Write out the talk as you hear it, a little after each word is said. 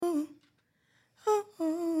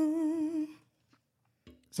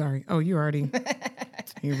Sorry. Oh, you already.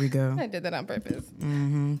 Here we go. I did that on purpose.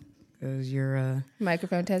 Mm-hmm. Because you're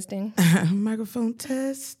Microphone testing. microphone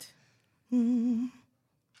test. Mm.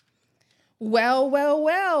 Well.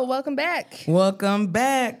 Welcome back. Welcome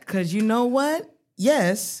back. Because you know what?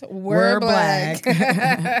 Yes, We're black.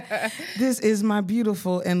 This is my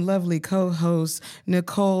beautiful and lovely co-host,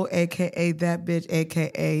 Nicole, a.k.a. That Bitch,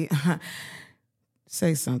 a.k.a.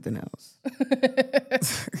 Say something else.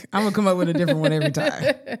 I'm going to come up with a different one every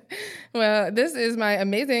time. Well, this is my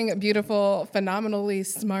amazing, beautiful, phenomenally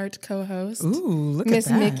smart co-host. Ooh, look Miss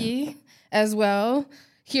at that. Mickey as well.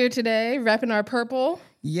 Here today, repping our purple.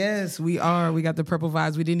 Yes, we are. We got the purple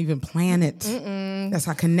vibes. We didn't even plan it. That's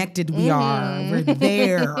how connected we are. We're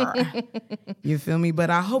there. You feel me?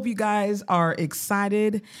 But I hope you guys are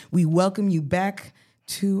excited. We welcome you back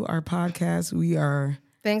to our podcast. We are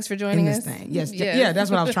Thanks for joining in this us. thing. Yes. Yeah,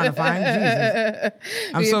 that's what I was trying to find. Jesus.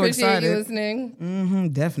 I'm we so appreciate excited. you listening. Mm-hmm,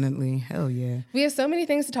 definitely. Hell yeah. We have so many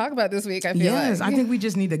things to talk about this week, I feel Yes, like. I think we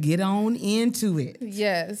just need to get on into it.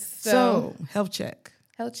 Yes. So health check.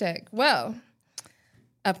 Health check. Well,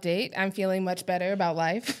 update. I'm feeling much better about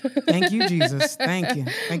life. Thank you, Jesus. Thank you.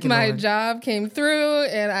 Thank you, My Lord. job came through,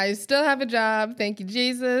 and I still have a job. Thank you,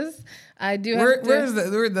 Jesus. I do have Where's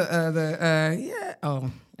yeah.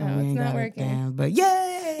 Oh, we it's ain't not got it working. down, but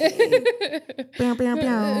yay! Bam, bam,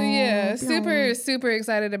 bam, Yeah, bam. super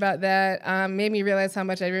excited about that. Made me realize how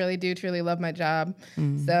much I really do truly love my job.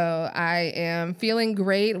 So I am feeling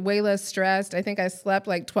great, way less stressed. I think I slept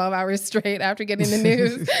like 12 hours straight after getting the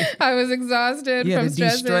news. I was exhausted Yeah, from to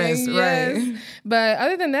stressing. de-stress, right. But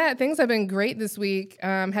other than that, things have been great this week.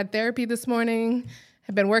 Had therapy this morning.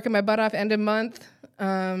 Have been working my butt off end of month.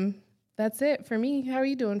 That's it for me. How are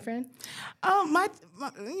you doing, friend? My,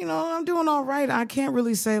 I'm doing all right. I can't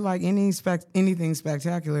really say like anything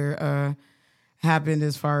spectacular happened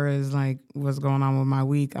as far as like what's going on with my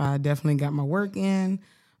week. I definitely got my work in.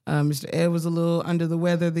 Mr. Ed was a little under the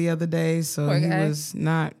weather the other day, so Poor he guy. was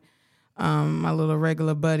not my little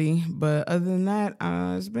regular buddy. But other than that,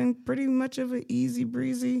 it's been pretty much of an easy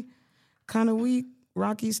breezy kind of week.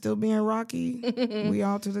 Rocky's still being Rocky. We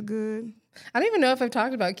all to the good. I don't even know if I've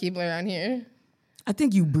talked about Keebler on here. I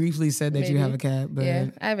think you briefly said that you Maybe. have a cat, but Yeah,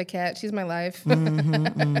 I have a cat. She's my life.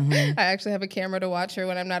 I actually have a camera to watch her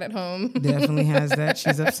when I'm not at home. definitely has that.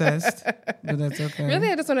 She's obsessed, but that's okay. Really,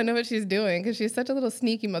 I just want to know what she's doing because she's such a little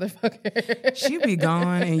sneaky motherfucker. She'll be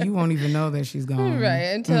gone, and you won't even know that she's gone.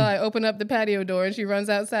 Right, until I open up the patio door and she runs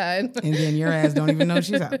outside. And then your ass don't even know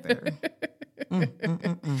she's out there.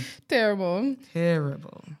 Terrible.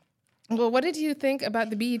 Terrible. Well, what did you think about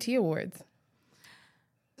the BET Awards?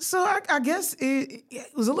 So I guess it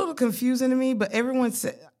was a little confusing to me, but everyone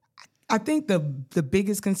said, I think the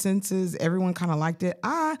biggest consensus, everyone kind of liked it.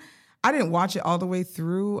 I didn't watch it all the way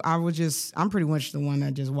through. I'm pretty much the one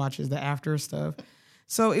that just watches the after stuff.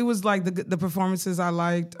 So it was like the performances I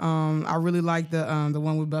liked. I really liked the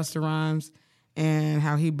one with Busta Rhymes and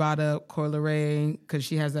how he brought up Coi Leray because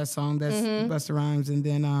she has that song that's Busta Rhymes, and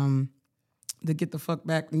then the Get the Fuck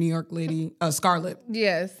Back New York lady, Scarlett.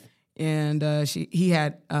 Yes. And he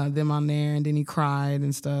had them on there, and then he cried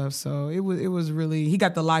and stuff. So it was really, he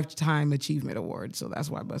got the Lifetime Achievement Award, so that's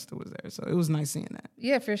why Busta was there. So it was nice seeing that.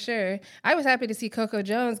 Yeah, for sure. I was happy to see Coco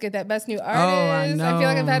Jones get that Best New Artist. Oh, I know. I feel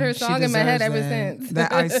like I've had her She song in my head deserves ever that. since.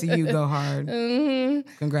 That ICU go hard.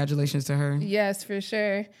 Congratulations to her. Yes, for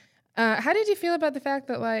sure. How did you feel about the fact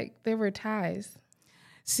that like there were ties?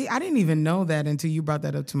 See, I didn't even know that until you brought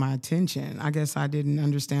that up to my attention. I guess I didn't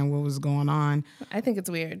understand what was going on. I think it's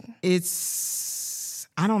weird.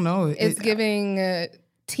 I don't know. It's giving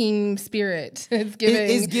team spirit.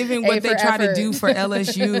 It's giving what A they for try to effort. do for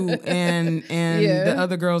LSU and Yeah. the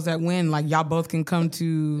other girls that win. Like y'all both can come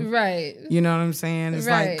to, Right. you know what I'm saying? It's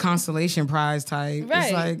Right. like consolation prize type. Right.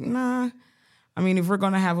 It's like, nah. I mean, if we're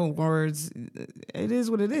gonna have awards, it is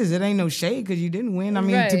what it is. It ain't no shade because you didn't win. I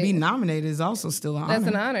mean, to Right. be nominated is also still an honor. That's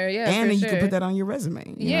an honor, yeah. And for then you sure. can put that on your resume.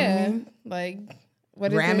 You know what I Yeah. mean? Like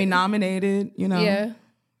what is Grammy it? nominated, you know. Yeah.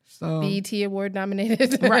 So BET Award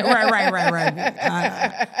nominated. right.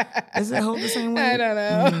 Does it hold the same way? I don't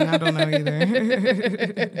know. I don't know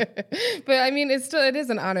either. But I mean, it is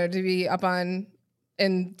an honor to be up in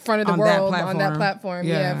front of the On that world on that platform.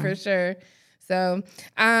 Yeah, Yeah. for sure. So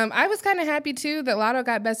I was kind of happy too that Lotto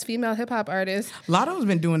got Best Female Hip Hop Artist. Lotto's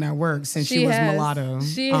been doing that work since she She was has. mulatto.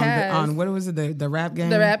 She on has. on what was it, the rap game?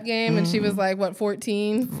 The rap game, and she was like what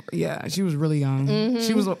 14, Yeah, she was really young.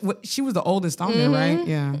 She was the oldest on there, right?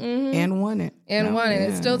 Yeah, and won it. and No, won it. It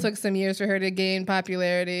yeah. still took some years for her to gain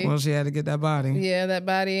popularity. Well, she had to get that body. Yeah, that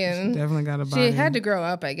body, and Definitely got a body. she had to grow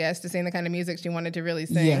up, I guess, to sing the kind of music she wanted to really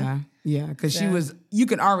sing. Yeah, Yeah, because she was, you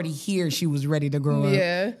could already hear she was ready to grow up.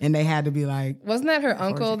 Yeah. And they had to be like. Wasn't that her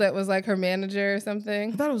uncle that was like her manager or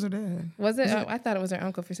something? I thought it was her dad. Was it? I thought it was her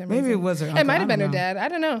uncle for some reason. Maybe it was her uncle. It might have been her dad. I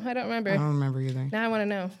don't know. I don't remember. I don't remember either. Now I want to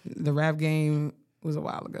know. The Rap Game was a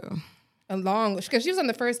while ago. Because she was on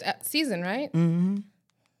the first season, right? Mm-hmm.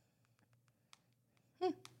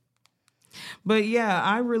 But yeah,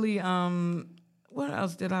 I really, what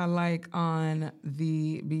else did I like on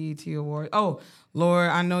the BET Awards? Oh, Lord,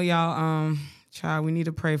 I know y'all, child, we need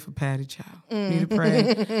to pray for Patty, child. We need to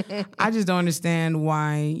pray. I just don't understand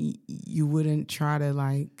why you wouldn't try to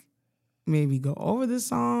like maybe go over the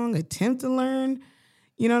song, attempt to learn.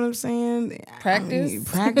 You know what I'm saying? Practice.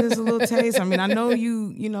 Practice a little taste. I mean, I know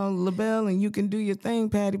you know, LaBelle, and you can do your thing,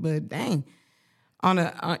 Patty, but dang.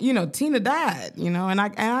 Tina died, and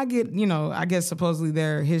I get, I guess supposedly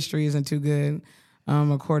their history isn't too good.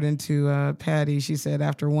 According to Patty, she said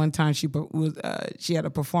after one time she had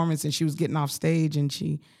a performance and she was getting off stage and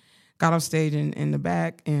she got off stage in the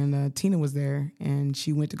back and Tina was there and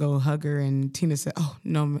she went to go hug her and Tina said, "Oh,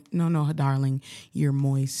 no, darling, you're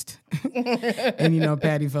moist." And,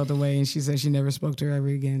 Patty felt away and she said she never spoke to her ever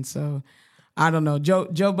again. So I don't know.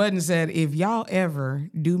 Joe Budden said, if y'all ever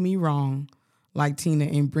do me wrong like Tina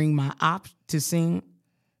and bring my op to sing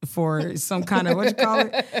for some kind of,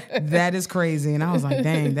 that is crazy. And I was like,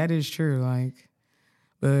 dang, that is true. Like,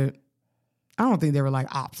 but I don't think they were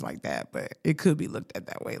like ops like that, but it could be looked at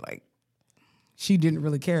that way. Like she didn't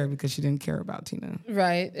really care because she didn't care about Tina.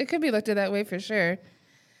 Right. It could be looked at that way for sure.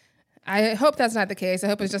 I hope that's not the case. I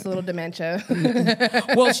hope it's just a little dementia.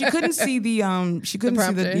 Well, she couldn't see the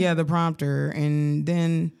the prompter. And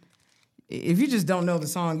then if you just don't know the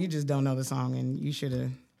song, you just don't know the song, and you should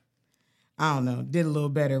have, I don't know, did a little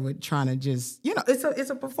better with trying to just, it's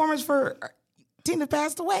a performance for Tina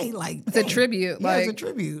passed away. Like it's a tribute. Yeah, it's a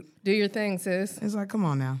tribute. Do your thing, sis. It's like, come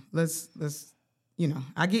on now, let's,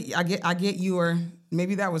 I get you, or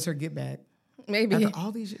maybe that was her get back. Maybe. After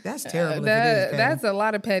all these, that's terrible. If it is, Patty. That's a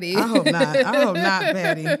lot of petty. I hope not,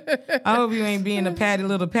 Patty. I hope you ain't being a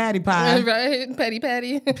little patty pie. Right? Petty.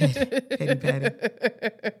 Petty.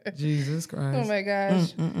 Jesus Christ. Oh my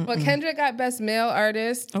gosh. Well, Kendrick got Best Male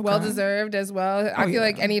Artist. Okay. Well deserved as well. I feel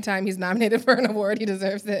like anytime he's nominated for an award, he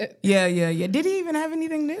deserves it. Yeah. Did he even have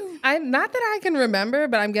anything new? Not that I can remember,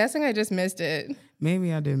 but I'm guessing I just missed it.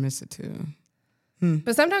 Maybe I did miss it too.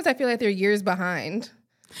 But sometimes I feel like they're years behind.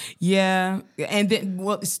 Yeah, and then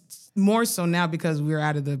it's more so now because we're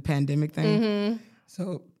out of the pandemic thing. Mm-hmm.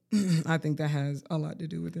 So I think that has a lot to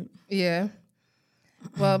do with it. Yeah.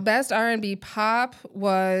 Well, Best R&B Pop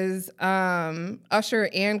was Usher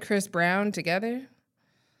and Chris Brown together.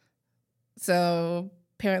 So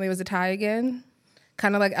apparently it was a tie again.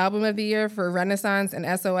 Kind of like Album of the Year for Renaissance and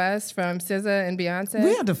SOS from SZA and Beyonce.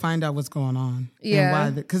 We had to find out what's going on. Yeah.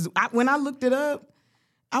 Because when I looked it up,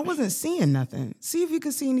 I wasn't seeing nothing. See if you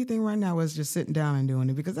could see anything right now. Was just sitting down and doing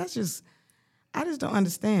it, because I just don't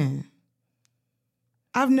understand.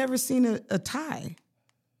 I've never seen a tie.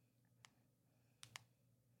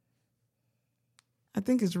 I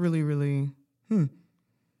think it's really, really,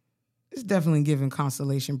 it's definitely giving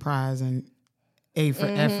consolation prize and A for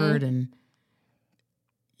effort, and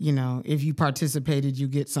if you participated, you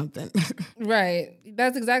get something. Right.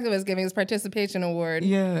 That's exactly what it's giving, is participation award.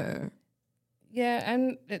 Yeah. Yeah,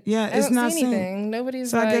 and it's I don't not see anything. saying.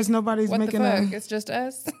 Nobody's. So I guess nobody's what making the fuck? It's just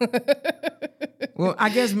us. Well, I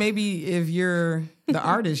guess maybe if you're the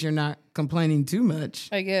artist, you're not complaining too much.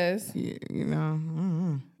 I guess.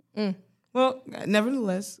 Well,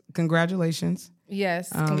 nevertheless, congratulations.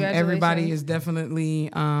 Yes, congratulations. Everybody is definitely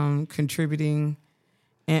contributing,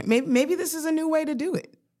 and maybe this is a new way to do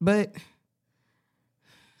it, but.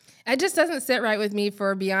 It just doesn't sit right with me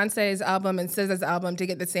for Beyonce's album and SZA's album to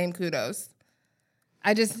get the same kudos.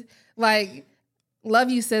 I just, love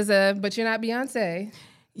you, SZA, but you're not Beyonce.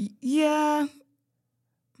 Yeah.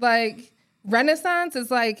 Renaissance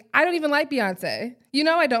is I don't even like Beyonce.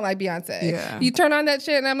 I don't like Beyonce. Yeah. You turn on that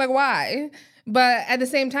shit and I'm like, why? But at the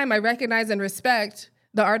same time, I recognize and respect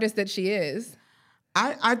the artist that she is.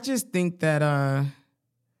 I just think that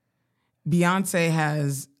Beyonce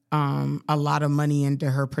has a lot of money into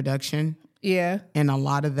her production. Yeah. And a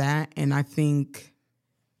lot of that. And I think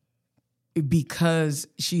because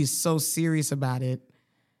she's so serious about it,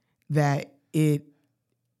 that it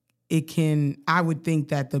can, I would think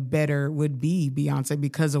that the better would be Beyonce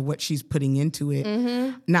because of what she's putting into it.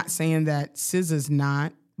 Mm-hmm. Not saying that SZA's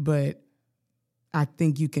not, but I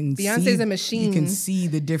think you can Beyonce's a machine. You can see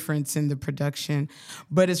the difference in the production.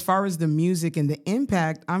 But as far as the music and the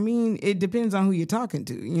impact, I mean, it depends on who you're talking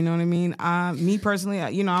to. You know what I mean? Me personally,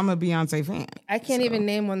 I'm a Beyonce fan. I can't even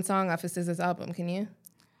name one song off of SZA's album. Can you?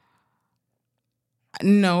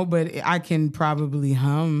 No, but I can probably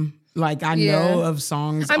hum. Like I know of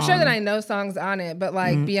songs. I'm sure that I know songs on it, but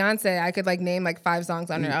like Beyonce, I could like name like 5 songs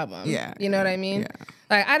on her album. Yeah. You know what I mean? Yeah.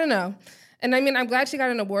 Like, I don't know. And I mean, I'm glad she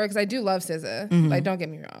got an award because I do love SZA. Like, don't get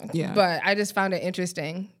me wrong. Yeah. But I just found it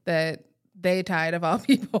interesting that they tied of all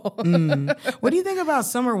people. What do you think about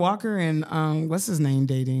Summer Walker and what's his name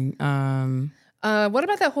dating? What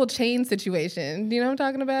about that whole chain situation? Do you know what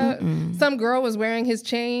I'm talking about? Some girl was wearing his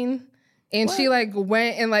chain. And she like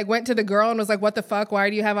went to the girl and was like, "What the fuck? Why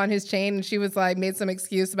do you have on his chain?" And she was like, made some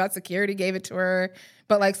excuse about security, gave it to her.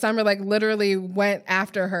 But like Summer like literally went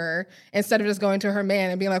after her instead of just going to her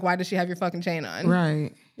man and being like, "Why does she have your fucking chain on?"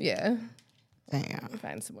 Right. Yeah. Damn. I'll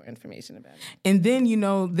find some more information about it. And then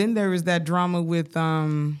then there was that drama with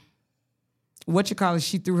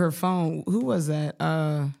she threw her phone. Who was that?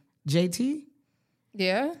 JT.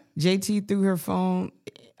 Yeah. JT threw her phone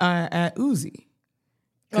at Uzi.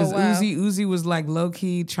 Because Uzi was like low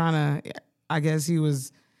key trying to, I guess he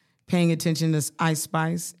was paying attention to Ice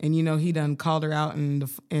Spice, and he done called her out in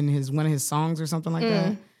one of his songs or something like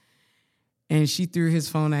that, and she threw his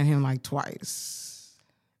phone at him like twice.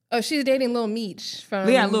 Oh, she's dating Lil Meech from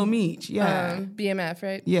Lil Meech, BMF,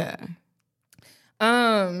 right? Yeah.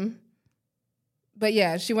 But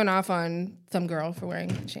yeah, she went off on some girl for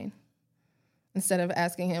wearing a chain instead of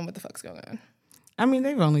asking him what the fuck's going on. I mean,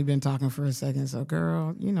 they've only been talking for a second, so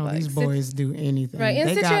girl, like, these boys do anything. Right, and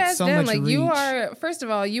they sit your got ass so down. much Like, reach. you are, first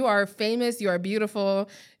of all, you are famous, you are beautiful.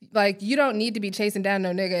 Like, you don't need to be chasing down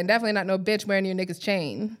no nigga, and definitely not no bitch wearing your nigga's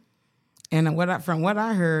chain. And from what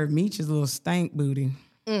I heard, Meech is a little stank booty.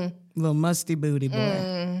 Little musty booty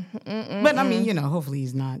boy. But I mean, hopefully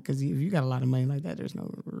he's not, because if you got a lot of money like that, there's no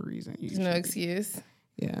reason. There's no excuse.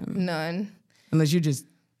 Yeah. None. Unless you're just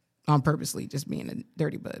on purposely just being a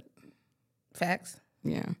dirty butt. Facts.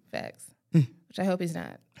 Yeah. Facts. Which I hope he's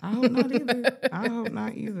not. I hope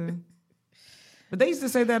not either. But they used to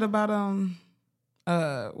say that about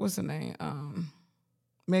what's her name?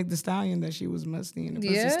 Meg Thee Stallion, that she was musty and the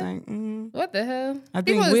pussy stank. What the hell? I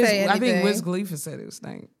think Wiz Khalifa said it was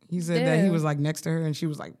stank. He said that he was like next to her and she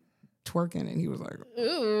was like twerking and he was like,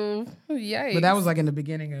 ooh, yikes. But that was like in the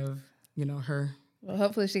beginning of, her. Well,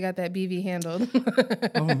 hopefully she got that BV handled.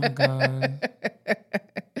 Oh my God.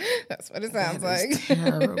 That's what it sounds like.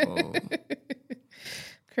 Terrible.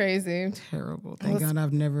 Crazy. Terrible. Thank God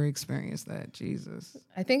I've never experienced that. Jesus.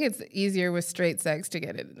 I think it's easier with straight sex to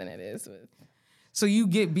get it than it is with. So you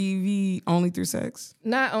get BV only through sex?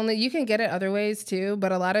 Not only, you can get it other ways too,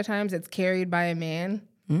 but a lot of times it's carried by a man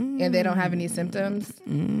and they don't have any symptoms.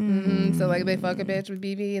 So like they fuck a bitch with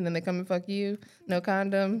BV and then they come and fuck you. No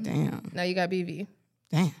condom. Damn. Now you got BV.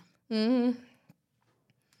 Damn.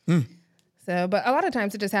 So, but a lot of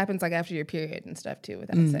times it just happens like after your period and stuff too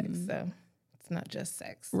without sex. So it's not just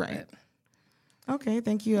sex. Right. But. Okay.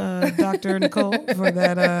 Thank you, Dr. Nicole, for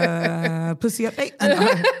that pussy update.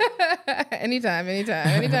 Anytime you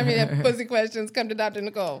have pussy questions, come to Dr.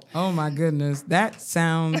 Nicole. Oh my goodness. That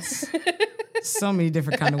sounds so many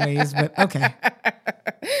different kind of ways, but okay.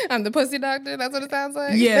 I'm the pussy doctor. That's what it sounds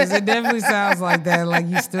like. Yes, it definitely sounds like that. Like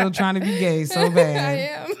you're still trying to be gay so bad. I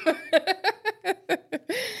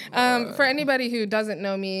am. For anybody who doesn't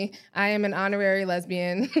know me, I am an honorary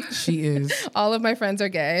lesbian. She is. All of my friends are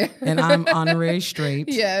gay. And I'm honorary straight.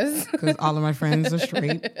 Yes. Because all of my friends are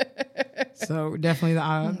straight. So we're definitely the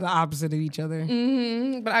opposite of each other.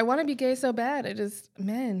 But I want to be gay so bad. I just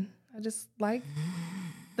like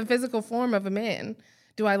the physical form of a man.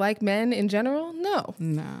 Do I like men in general? No.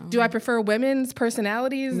 Do I prefer women's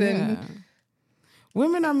personalities? Yeah. And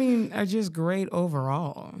women, I mean, are just great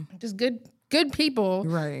overall. Just good people.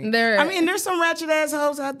 Right. There's some ratchet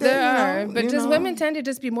assholes out there. But women tend to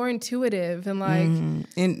just be more intuitive and like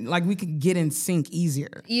and like we could get in sync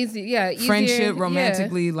easier. Easier. Friendship,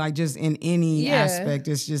 romantically, like just in any aspect,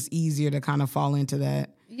 it's just easier to kind of fall into that.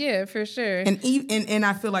 Yeah, for sure. And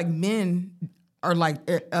I feel like men are like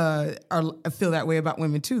feel that way about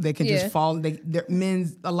women too. They can just fall.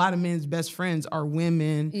 A lot of men's best friends are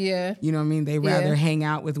women. Yeah. You know what I mean? They rather hang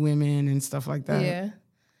out with women and stuff like that. Yeah.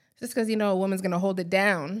 Just because a woman's gonna hold it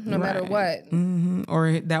down no matter what. Mm-hmm.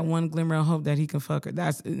 Or that one glimmer of hope that he can fuck her.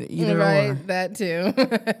 That's either or. That too.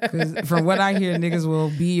 Because from what I hear, niggas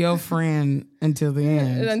will be your friend until the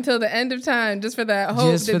end. Until the end of time, just for that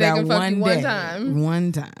hope that they can fuck you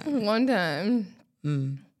one time. One time.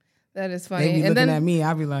 That is funny. They be looking at me.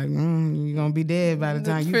 I'll be like, you're going to be dead by the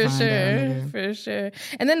time you find out. Nigga. For sure.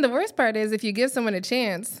 And then the worst part is if you give someone a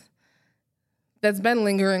chance that's been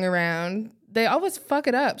lingering around, they always fuck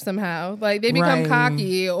it up somehow. Like they become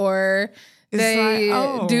cocky or they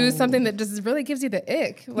like, do something that just really gives you the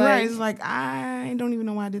ick. Like, right. It's like, I don't even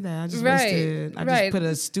know why I did that. I just wasted. I just put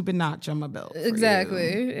a stupid notch on my belt.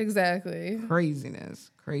 Exactly.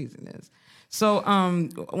 Craziness. So,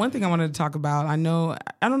 one thing I wanted to talk about, I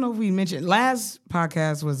don't know if we mentioned, last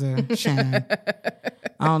podcast was a sham.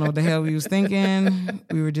 I don't know what the hell we was thinking.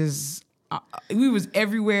 We were just, we was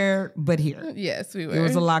everywhere but here. Yes, we were. There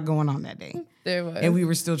was a lot going on that day. There was. And we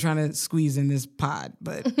were still trying to squeeze in this pod,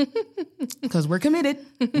 but because we're committed.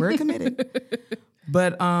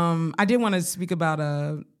 But I did want to speak about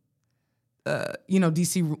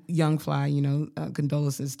DC Young Fly,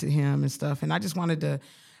 condolences to him and stuff. And I just wanted to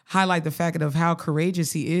highlight the fact of how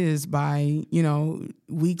courageous he is by,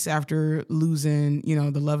 weeks after losing,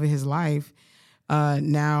 the love of his life.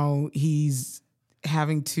 Now he's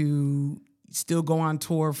having to still go on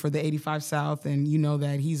tour for the 85 South, and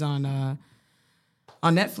that he's on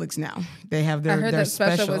Netflix now. They have their I heard their that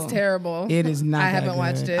special was terrible. It is not. I haven't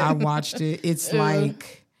watched it. I watched it. It's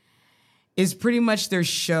like it's pretty much their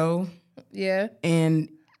show. Yeah. And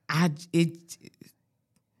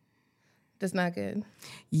that's not good.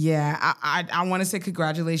 Yeah, I want to say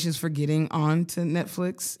congratulations for getting on to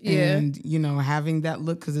Netflix and having that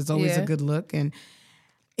look, because it's always a good look, and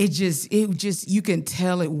it just you can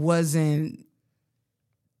tell it wasn't.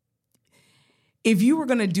 If you were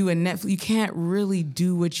gonna do a Netflix, you can't really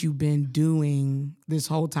do what you've been doing this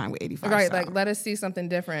whole time with 85 Right, South. like let us see something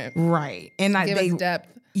different. Right, and give us depth.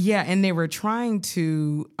 Yeah, and they were trying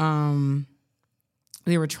to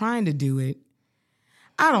do it.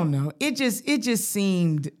 I don't know. It just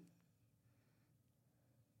seemed.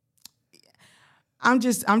 I'm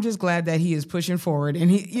just glad that he is pushing forward, and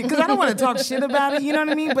because I don't want to talk shit about it, you know what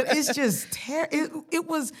I mean? But it's just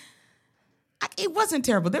it wasn't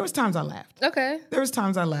terrible. There was times I laughed. Okay. There was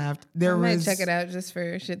times I laughed. I might check it out just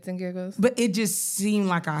for shits and giggles. But it just seemed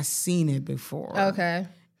like I seen it before. Okay.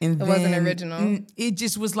 And it wasn't original. It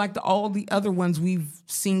just was like all the other ones we've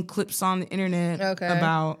seen clips on the internet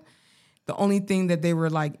about. The only thing that they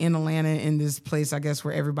were like in Atlanta, in this place, I guess,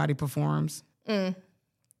 where everybody performs.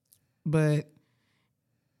 But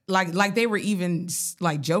like they were even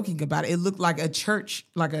like joking about it. It looked like a church,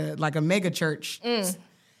 like a mega church.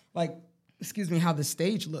 Like, excuse me, how the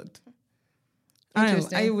stage looked.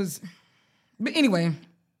 Interesting. It was, but anyway,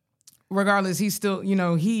 regardless, he's still,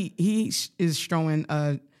 he is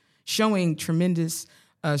showing tremendous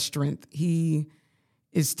strength. He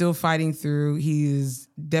is still fighting through. He is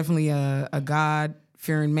definitely a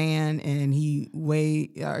God-fearing man, and he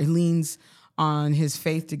leans on his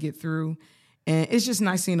faith to get through. And it's just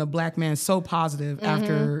nice seeing a black man so positive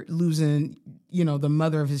after losing, the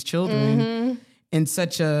mother of his children in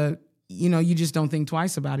such a, you just don't think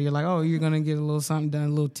twice about it. You're like, oh, you're going to get a little something done, a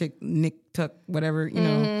little tick, nick, tuck, whatever,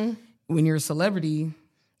 when you're a celebrity.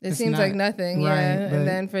 It seems like nothing, right, and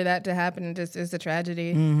then for that to happen, it just is a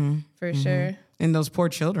tragedy, for sure. And those poor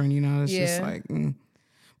children, it's just like,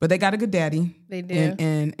 but they got a good daddy. They do,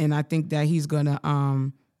 and I think that he's gonna,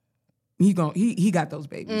 he got those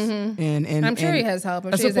babies, and I'm sure he has help.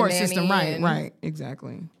 A support system, right,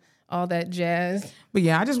 exactly, all that jazz. But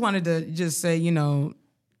yeah, I just wanted to just say,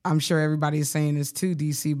 I'm sure everybody is saying this too,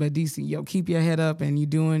 DC, but DC, keep your head up, and you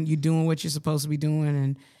doing what you're supposed to be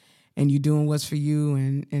doing, and you doing what's for you,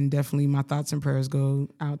 and definitely my thoughts and prayers go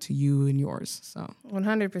out to you and yours. So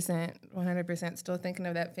 100%, still thinking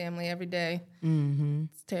of that family every day.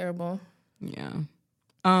 It's terrible. Yeah.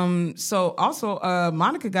 So also,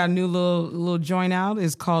 Monica got a new little joint out.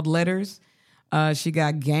 It's called Letters. She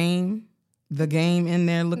got the game in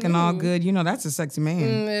there, looking all good. That's a sexy man.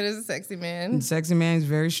 It is a sexy man. The sexy man is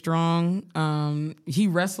very strong. He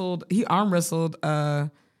arm wrestled.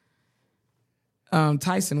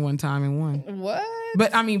 Tyson one time and won. What?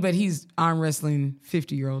 But he's arm wrestling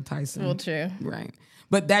 50-year-old Tyson. Well, true. Right.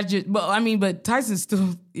 But but Tyson's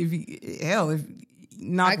still, if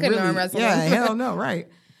not I couldn't really, arm wrestle yeah, him. hell no, right.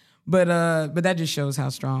 But that just shows how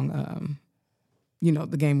strong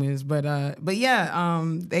the game is. But yeah,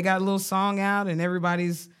 they got a little song out, and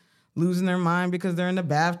everybody's losing their mind because they're in the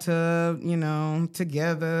bathtub,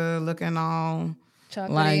 together, looking all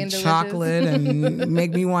like chocolate and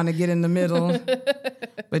make me want to get in the middle.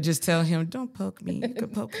 But just tell him, don't poke me. You can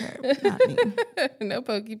poke her, but not me. No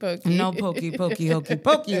pokey. No pokey, hokey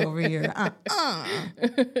pokey over here.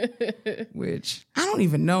 Which I don't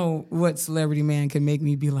even know what celebrity man can make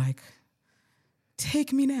me be like,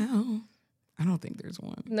 take me now. I don't think there's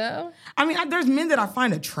one. No? I mean, there's men that I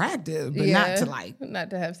find attractive, but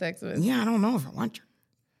not to have sex with. Yeah, I don't know if I want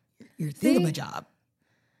your thingamajob.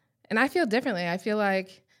 And I feel differently. I feel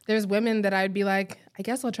like there's women that I'd be like, I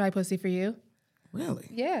guess I'll try pussy for you. Really?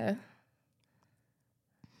 Yeah.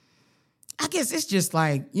 I guess it's just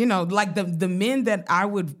like, like the men that I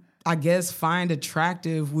would, I guess, find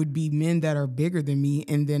attractive would be men that are bigger than me.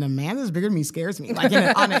 And then a man that's bigger than me scares me. Like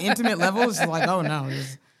on an intimate level, it's like, oh no.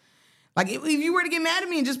 Like if you were to get mad at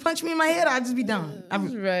me and just punch me in my head, I'd just be done. I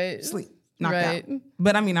would sleep. Knocked out.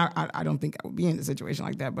 But I mean, I don't think I would be in a situation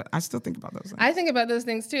like that, but I still think about those things. I think about those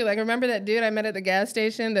things too. Like, remember that dude I met at the gas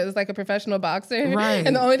station that was like a professional boxer? Right.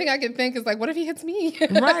 And the only thing I can think is like, what if he hits me?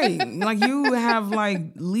 Right. Like you have like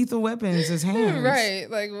lethal weapons as hands. Right.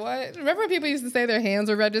 Like what? Remember when people used to say their hands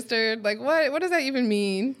were registered? Like what does that even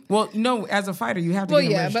mean? Well, no, as a fighter, you have to get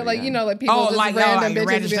them registered. But like, like people just random bitches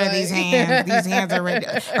register be like, these hands. These hands are ready,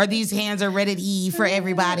 or these hands are rated E for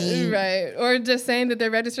everybody. Right. Or just saying that they're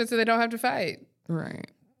registered so they don't have to fight. Right.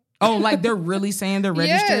 Oh, like they're really saying they're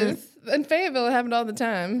registered? Yes. In Fayetteville, it happened all the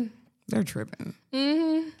time. They're tripping.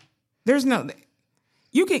 Mm-hmm. There's no...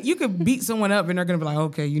 You could beat someone up and they're going to be like,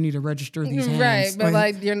 okay, you need to register these hands. Right, but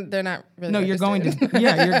like they're not really No, registered.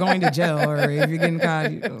 you're going to jail, or if you're getting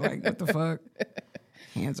caught, you're like, what the fuck?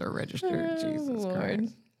 Hands are registered. Jesus Lord.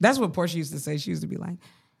 Christ. That's what Portia used to say. She used to be like,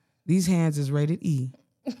 these hands is rated E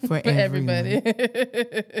for everybody.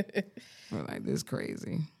 We're like, this is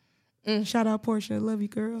crazy. Shout out Portia. Love you,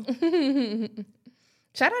 girl.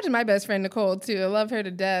 Shout out to my best friend, Nicole, too. I love her to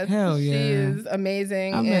death. Hell yeah. She is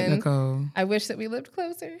amazing. I met Nicole. I wish that we lived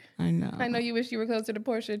closer. I know. I know you wish you were closer to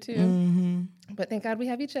Portia, too. Mm-hmm. But thank God we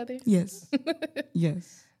have each other. Yes.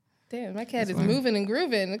 Yes. Damn, my cat is moving and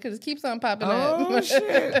grooving because it keeps on popping up. Oh,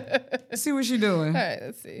 shit. Let's see what she's doing. All right,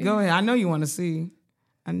 let's see. Go ahead. I know you want to see.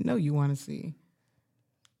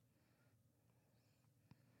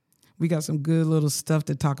 We got some good little stuff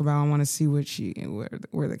to talk about. I want to see what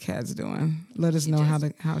where the cat's doing. Let us know how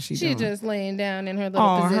she's doing. She's just laying down in her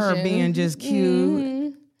little position. Oh, her being just cute.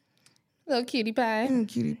 Mm-hmm. Little cutie pie.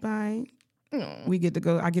 Cutie pie. I get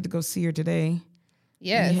to go see her today.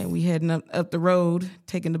 Yes. We heading up the road,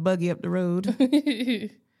 taking the buggy up the road.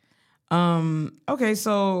 Okay,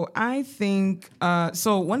 so I think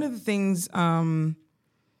so one of the things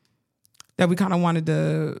that we kind of wanted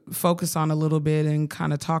to focus on a little bit and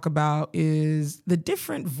kind of talk about is the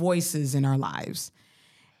different voices in our lives.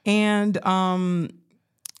 And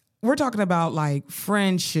we're talking about like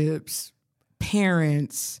friendships,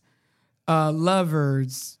 parents,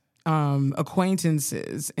 lovers,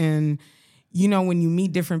 acquaintances. And, when you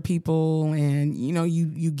meet different people and,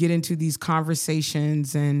 you get into these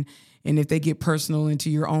conversations and if they get personal into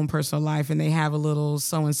your own personal life and they have a little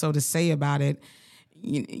so-and-so to say about it,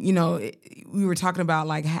 we were talking about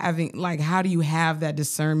like having, like, how do you have that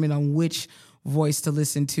discernment on which voice to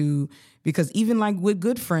listen to? Because even like with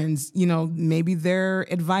good friends, maybe their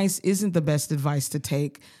advice isn't the best advice to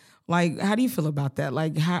take. Like, how do you feel about that?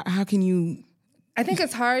 Like, how can you? I think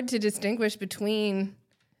it's hard to distinguish between.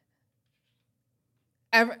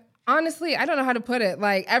 Honestly, I don't know how to put it.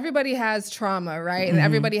 Like, everybody has trauma, right? And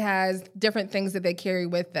everybody has different things that they carry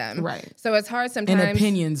with them. Right. So it's hard sometimes. And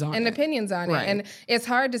opinions on it. Right. And it's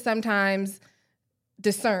hard to sometimes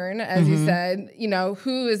discern, as you said,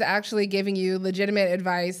 who is actually giving you legitimate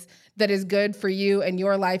advice that is good for you and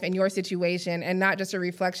your life and your situation and not just a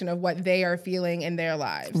reflection of what they are feeling in their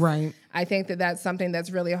lives. Right. I think that that's something that's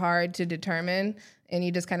really hard to determine. And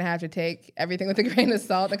you just kind of have to take everything with a grain of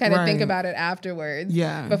salt and kind of think about it afterwards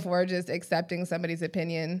before just accepting somebody's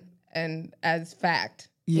opinion and as fact.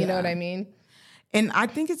 Yeah. You know what I mean? And I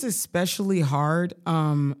think it's especially hard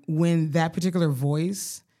when that particular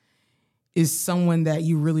voice is someone that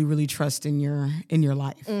you really, really trust in your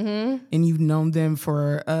life. Mm-hmm. And you've known them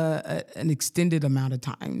for an extended amount of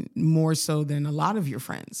time, more so than a lot of your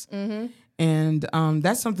friends. Mm-hmm. And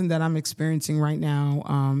that's something that I'm experiencing right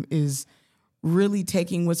now is really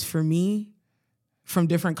taking what's for me from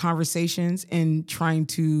different conversations and trying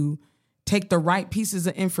to take the right pieces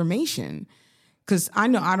of information. Because I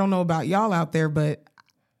don't know about y'all out there, but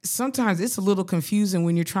sometimes it's a little confusing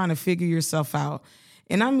when you're trying to figure yourself out.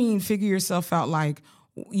 And I mean, figure yourself out like,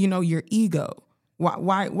 your ego.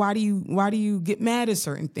 Why do you get mad at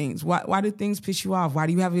certain things? Why do things piss you off? Why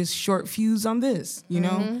do you have a short fuse on this?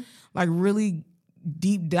 Like really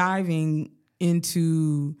deep diving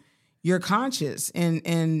into your conscious.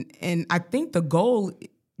 And I think the goal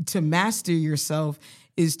to master yourself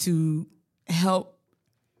is to help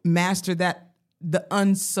master the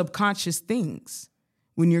unsubconscious things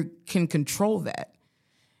when you can control that.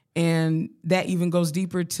 And that even goes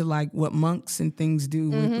deeper to like what monks and things do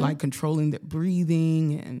with like controlling their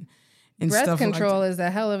breathing and breath stuff. Breath control is a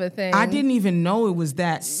hell of a thing. I didn't even know it was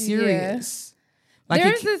that serious. Yeah. Like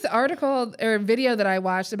there's this article or video that I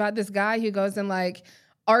watched about this guy who goes and like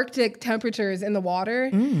Arctic temperatures in the water,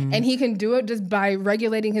 and he can do it just by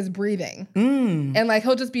regulating his breathing. And like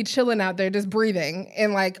he'll just be chilling out there, just breathing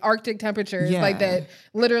in like Arctic temperatures, like that.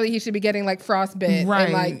 Literally, he should be getting like frostbite, right?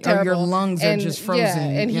 And like terrible. Or your lungs are just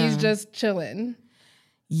frozen, and he's just chilling.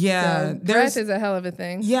 Yeah, so breath is a hell of a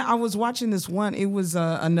thing. Yeah, I was watching this one. It was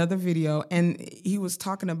another video, and he was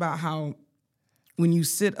talking about how when you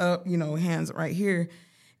sit up, hands right here,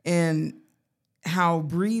 and how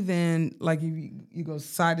breathing, like you go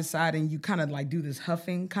side to side and you kind of like do this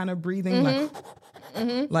huffing kind of breathing,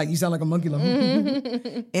 like you sound like a monkey, like,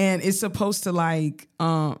 and it's supposed to like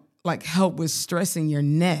help with stressing your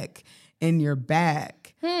neck and your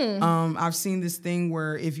back. I've seen this thing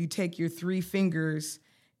where if you take your 3 fingers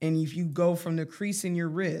and if you go from the crease in your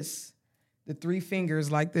wrist, the 3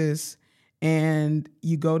 fingers like this, and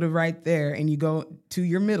you go to right there and you go to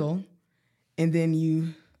your middle, and then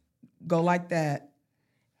you go like that,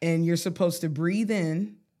 and you're supposed to breathe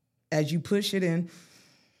in as you push it in,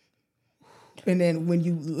 and then when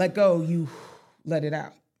you let go, you let it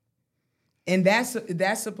out. And that's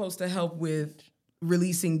supposed to help with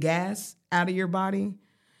releasing gas out of your body.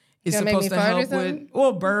 It's supposed to help with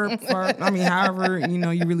burp, fart. I mean, however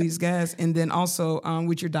you release gas, and then also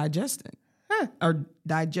with your digestion or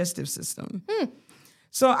digestive system.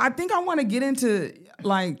 So I think I want to get into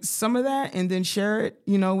like some of that and then share it,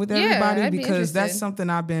 with everybody, because that's something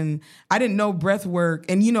I didn't know breath work.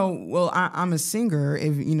 And, I'm a singer,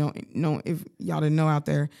 if if y'all didn't know out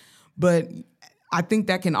there, but I think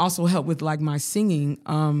that can also help with like my singing.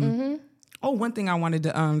 One thing I wanted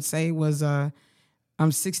to say was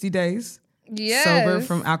I'm 60 days sober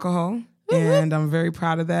from alcohol, and I'm very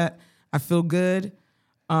proud of that. I feel good.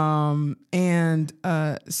 So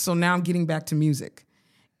now I'm getting back to music.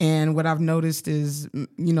 And what I've noticed is,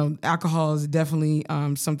 alcohol is definitely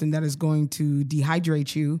something that is going to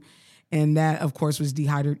dehydrate you. And that, of course, was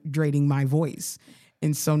dehydrating my voice.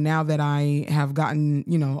 And so now that I have gotten,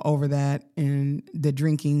 over that and the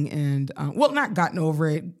drinking and, not gotten over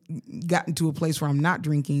it, gotten to a place where I'm not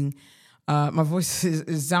drinking, my voice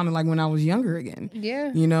is sounding like when I was younger again.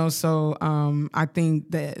 Yeah. So I think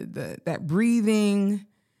that breathing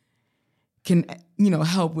can,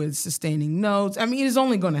 help with sustaining notes. I mean, it's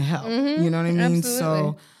only going to help. You know what I mean? Absolutely.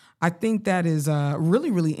 So I think that is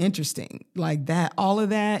really, really interesting. Like that, all of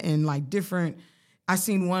that, and like different. I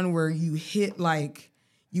seen one where you hit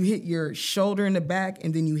your shoulder in the back,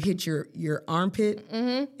 and then you hit your armpit,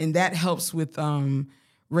 and that helps with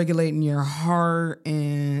regulating your heart.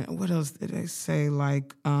 And what else did I say?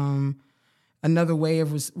 Like another way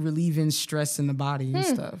of relieving stress in the body and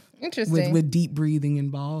stuff. Interesting. With deep breathing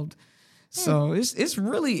involved. So it's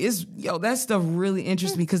really that stuff really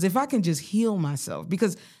interests me, because if I can just heal myself,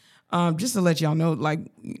 because just to let y'all know, like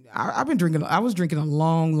I was drinking a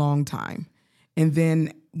long, long time. And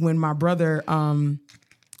then when my brother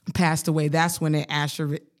passed away, that's when it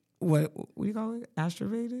what do you call it?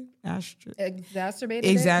 Exacerbated?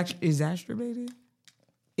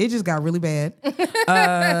 It just got really bad.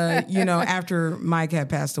 After Mike had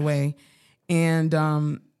passed away.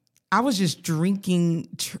 And I was just drinking,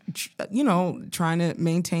 trying to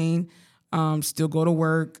maintain, still go to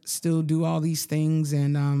work, still do all these things.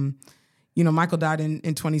 And, Michael died in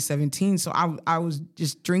 2017. So I was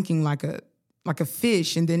just drinking like a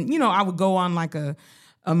fish. And then, I would go on like a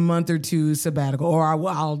month or two sabbatical, or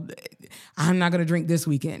I'm not going to drink this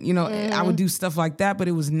weekend. I would do stuff like that, but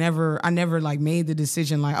I never like made the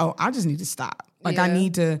decision like, oh, I just need to stop. Like I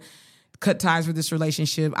need to cut ties with this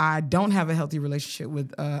relationship. I don't have a healthy relationship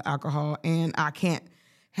with alcohol, and I can't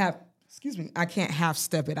half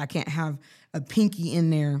step it. I can't have a pinky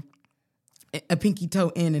in there, a pinky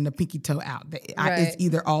toe in and a pinky toe out. It's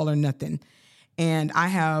either all or nothing. And I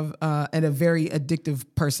have a very addictive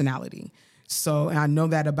personality. So, and I know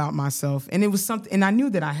that about myself. And it was something, and I knew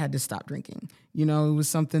that I had to stop drinking. It was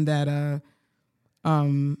something that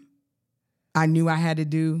I knew I had to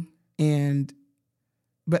do,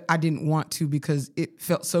 but I didn't want to because it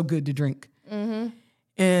felt so good to drink. Mm-hmm.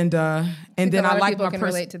 And then I like my person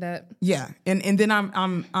relate to that. Yeah, and then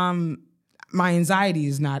I'm my anxiety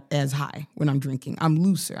is not as high when I'm drinking. I'm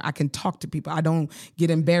looser. I can talk to people. I don't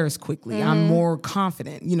get embarrassed quickly. Mm-hmm. I'm more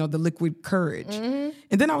confident. The liquid courage. Mm-hmm.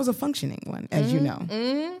 And then I was a functioning one, as you know.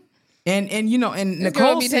 Mm-hmm. And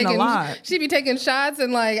Nicole seen a lot. She be taking shots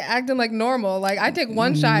and like acting like normal. Like I take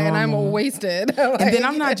one shot and I'm wasted. And then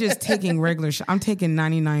I'm not just taking regular shots. I'm taking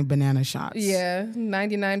 99 banana shots. Yeah,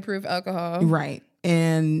 99 proof alcohol. Right.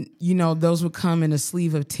 And, those would come in a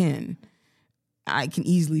sleeve of 10. I can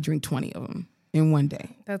easily drink 20 of them in one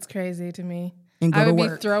day. That's crazy to me. And go I would to be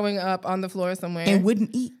work. throwing up on the floor somewhere. And wouldn't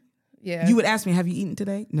eat. Yeah. You would ask me, have you eaten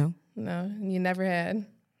today? No. No, you never had.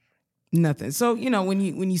 Nothing. So, when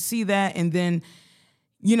you see that, and then,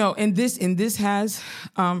 and this has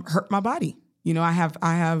hurt my body. I have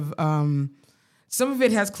some of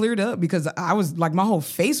it has cleared up because I was like, my whole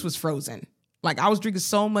face was frozen. Like, I was drinking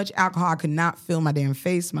so much alcohol, I could not feel my damn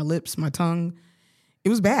face, my lips, my tongue. It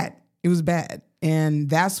was bad. It was bad. And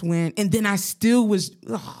that's when, and then I still was,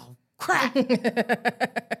 oh, crap.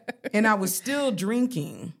 And I was still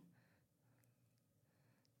drinking,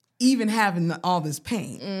 even having all this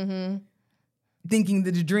pain, thinking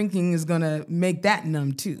that the drinking is going to make that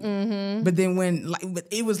numb too. But then but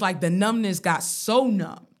it was like the numbness got so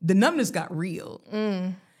numb, the numbness got real.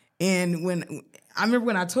 And when I remember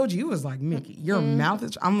when I told you, it was like, Mickey, your mouth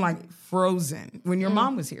is, I'm like frozen when your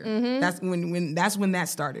mom was here. That's when that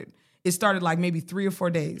started. It started like maybe 3 or 4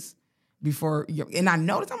 days before, and I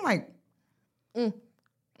noticed, I'm like,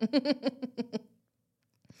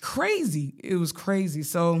 crazy. It was crazy.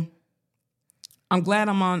 So I'm glad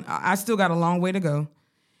I still got a long way to go.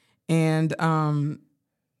 And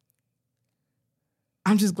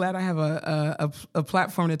I'm just glad I have a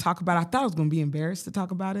platform to talk about it. I thought I was going to be embarrassed to talk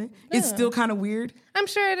about it. Yeah. It's still kind of weird. I'm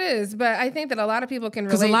sure it is, but I think that a lot of people can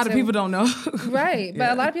relate to it. Because a lot of people don't know. Right,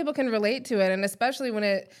 but a lot of people can relate to it, and especially when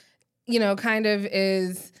it, kind of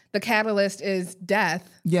is, the catalyst is death.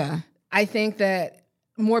 Yeah. I think that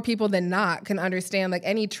more people than not can understand, like,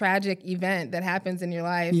 any tragic event that happens in your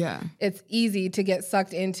life. Yeah. It's easy to get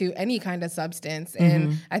sucked into any kind of substance.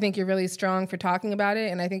 And I think you're really strong for talking about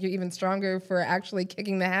it. And I think you're even stronger for actually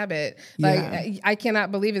kicking the habit. Like, I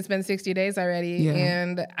cannot believe it's been 60 days already. Yeah.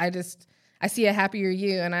 And I see a happier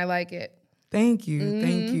you, and I like it. Thank you.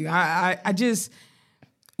 Thank you. I just,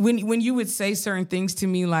 when you would say certain things to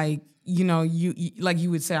me, like,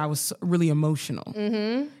 you would say I was really emotional.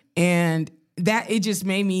 And that, it just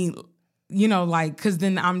made me, because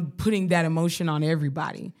then I'm putting that emotion on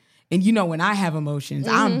everybody. And when I have emotions,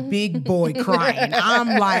 I'm big boy crying.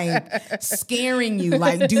 I'm like scaring you,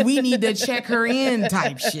 like, do we need to check her in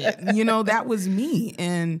type shit. That was me.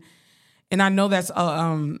 And I know that's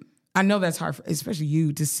hard, especially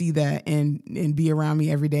you, to see that and be around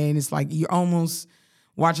me every day. And it's like, you're almost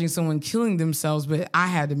watching someone killing themselves, but I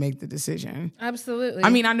had to make the decision. Absolutely. I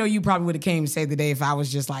mean, I know you probably would have came to save the day if I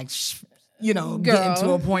was just like, getting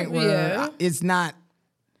to a point where it's not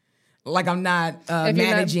like I'm not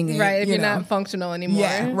managing it. Right, if you're not functional anymore.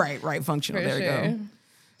 Yeah, right, functional. There you go.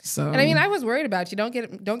 So, and I mean, I was worried about you. Don't get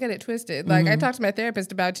it twisted. Like, I talked to my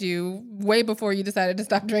therapist about you way before you decided to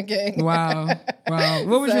stop drinking. Wow.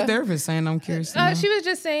 What was your therapist saying? I'm curious. She was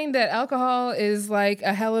just saying that alcohol is like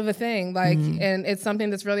a hell of a thing, like, and it's something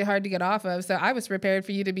that's really hard to get off of. So I was prepared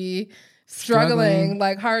for you to be struggling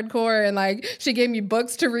like hardcore, and like, she gave me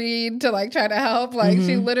books to read to like try to help. Like,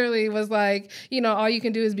 she literally was like, all you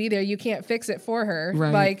can do is be there. You can't fix it for her.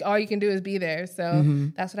 Right. Like, all you can do is be there. So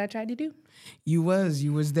that's what I tried to do. You was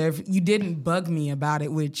there. You didn't bug me about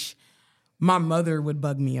it, which my mother would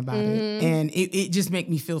bug me about it. And it just make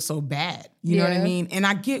me feel so bad. You know what I mean? And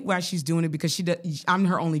I get why she's doing it, because I'm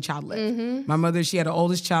her only child left. My mother, she had an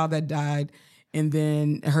oldest child that died. And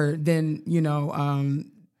then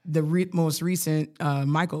the most recent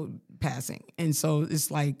Michael passing. And so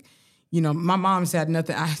it's like, my mom's had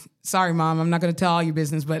nothing. Sorry, Mom, I'm not going to tell all your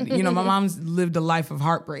business, but, my mom's lived a life of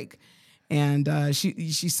heartbreak. And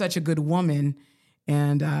she's such a good woman.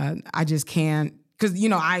 And I just can't, because,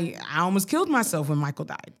 I almost killed myself when Michael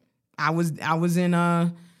died. I was in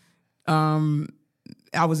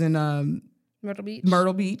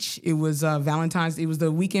Myrtle Beach. It was Valentine's. It was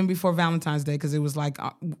the weekend before Valentine's Day, because it was like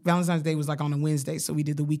Valentine's Day was like on a Wednesday, so we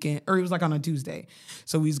did the weekend, or it was like on a Tuesday,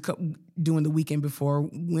 so we was doing the weekend before.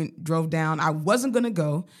 Drove down. I wasn't gonna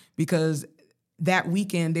go because that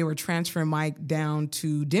weekend they were transferring Mike down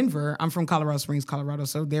to Denver. I'm from Colorado Springs, Colorado,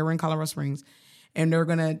 so they were in Colorado Springs, and they're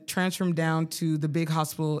gonna transfer him down to the big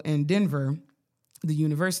hospital in Denver, the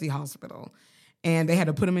University Hospital, and they had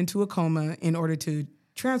to put him into a coma in order to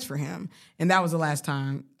transfer him. And that was the last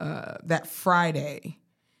time, that Friday,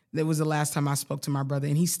 that was the last time I spoke to my brother,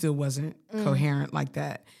 and he still wasn't coherent like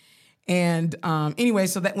that. And anyway,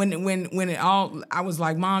 so that when it all, I was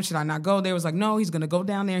like, Mom, should I not go? They was like, no, he's gonna go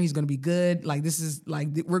down there. He's gonna be good. Like, this is like,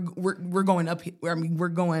 we're going up. I mean, we're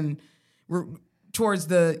towards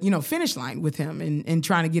the finish line with him and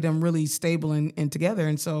trying to get him really stable and together.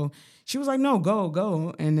 And so she was like, no,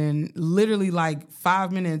 go. And then literally like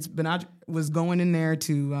 5 minutes, Benaj was going in there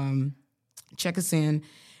to check us in,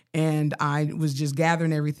 and I was just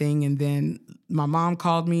gathering everything. And then my mom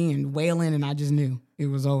called me and wailing, and I just knew it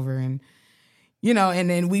was over. And, You know, and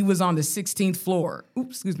then we was on the 16th floor. Oops,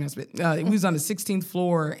 excuse me, I spit. We was on the 16th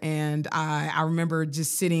floor, and I remember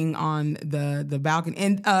just sitting on the balcony.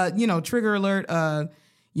 And you know, trigger alert.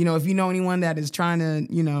 You know, if you know anyone that is trying to,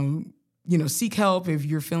 you know, seek help, if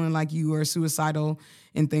you're feeling like you are suicidal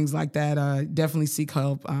and things like that, definitely seek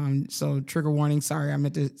help. So trigger warning. Sorry, I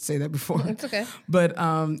meant to say that before. It's okay. But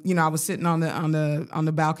you know, I was sitting on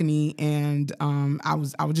the balcony, and I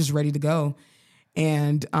was just ready to go.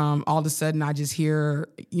 And all of a sudden, I just hear,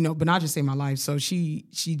 you know, but not just say my life. So she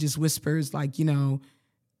just whispers, like, you know,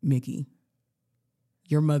 Mickey,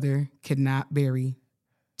 your mother could not bury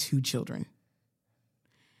 2 children.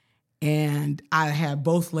 And I had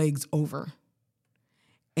both legs over.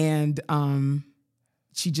 And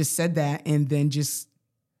she just said that, and then just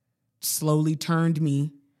slowly turned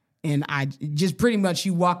me, and I just pretty much,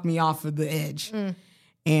 she walked me off of the edge.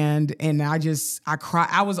 And I cried.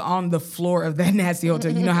 I was on the floor of that nasty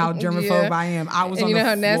hotel. You know how germaphobe I am. I was and on you the know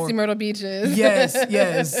how floor. nasty Myrtle Beach is.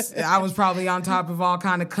 Yes. I was probably on top of all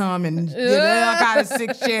kind of cum and all kind of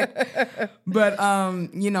sick shit. But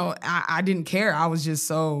you know, I didn't care. I was just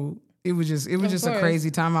so. It was just a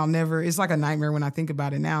crazy time. It's like a nightmare when I think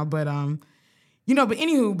about it now. But you know, but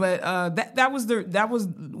anywho, that was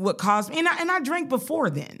what caused me. And I drank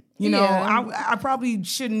before then. You know, I probably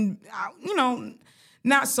shouldn't. You know.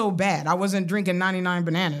 Not so bad. I wasn't drinking 99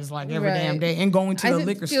 bananas like every damn day and going to the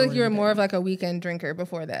liquor store. I feel like you were more of like a weekend drinker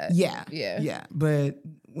before that. Yeah. But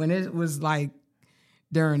when it was like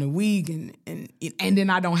during the week and then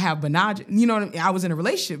I don't have Benadryl, you know what I mean? I was in a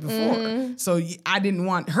relationship before. So I didn't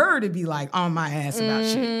want her to be like on my ass about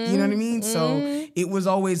shit. You know what I mean? So it was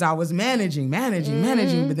always, I was managing.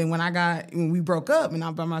 But then when we broke up and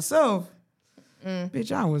I'm by myself,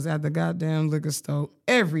 bitch, I was at the goddamn liquor store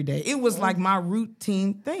every day. It was like my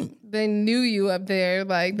routine thing. They knew you up there,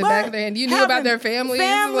 like the back of their hand. You knew about their families.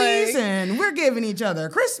 Families, and we're giving each other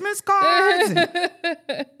Christmas cards.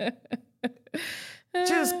 And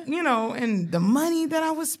just, you know, and the money that I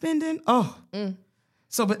was spending.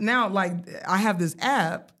 So, but now, like, I have this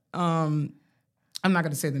app. I'm not going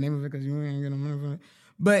to say the name of it because you ain't going to remember it.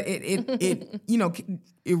 But it you know,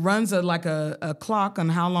 it runs a clock on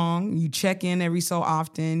how long you check in every so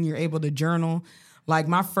often. You're able to journal. Like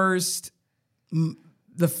the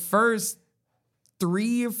first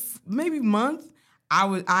 3 or maybe month,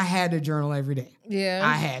 I had to journal every day. Yeah,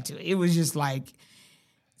 I had to. It was just like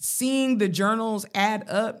seeing the journals add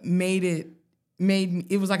up made it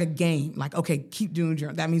was like a game. Like, okay, keep doing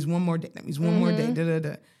journal. That means one more day. That means one more day. Da da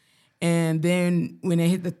da. And then when it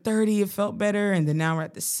hit the 30, it felt better. And then now we're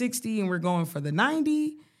at the 60 and we're going for the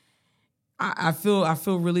 90. I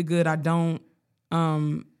feel really good. I don't,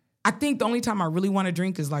 I think the only time I really want to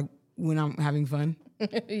drink is like when I'm having fun.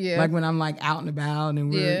 Yeah. Like when I'm like out and about and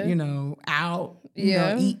we're, you know, out, you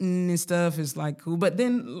know, eating and stuff. It's like cool. But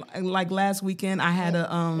then like last weekend I had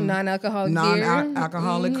a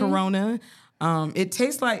non-alcoholic Corona. It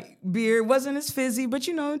tastes like beer. It wasn't as fizzy, but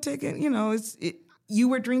you know, you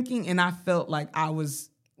were drinking, and I felt like I was.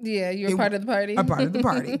 Yeah, you were part of the party. A part of the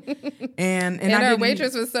party. And our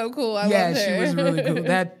waitress was so cool. I loved her. She was really cool.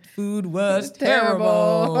 That food was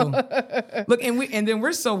terrible. Look, and then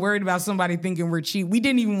we're so worried about somebody thinking we're cheap. We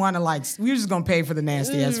didn't even want to we were just gonna pay for the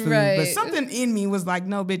nasty ass food. Right. But something in me was like,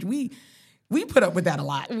 no, bitch, we put up with that a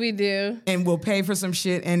lot. We do. And we'll pay for some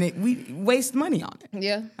shit, and we waste money on it.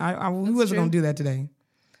 Yeah. We wasn't gonna do that today.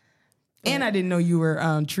 And I didn't know you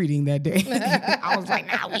were treating that day. I was like,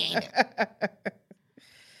 nah, we ain't.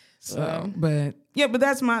 So, but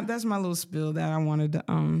that's my little spill that I wanted to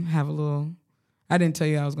have a little. I didn't tell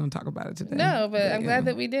you I was going to talk about it today. No, but I'm glad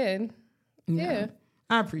that we did. Yeah.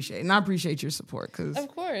 I appreciate your support because of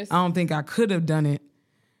course I don't think I could have done it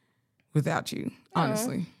without you,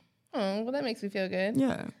 honestly. Oh, well, that makes me feel good.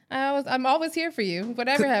 Yeah. I'm always here for you.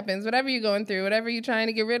 Whatever happens, whatever you're going through, whatever you're trying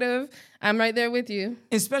to get rid of, I'm right there with you.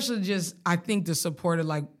 Especially just, I think the support of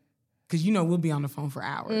like, because you know we'll be on the phone for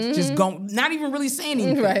hours, just not even really saying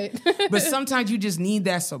anything. Right. But sometimes you just need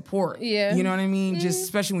that support. Yeah. You know what I mean? Just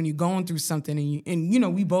especially when you're going through something and you know,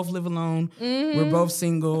 we both live alone. We're both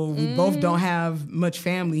single. We both don't have much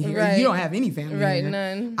family here. Right. You don't have any family right, here.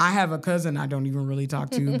 None. I have a cousin I don't even really talk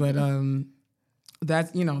to, but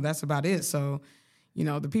that's about it. So, you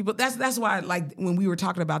know, the people, that's why, like, when we were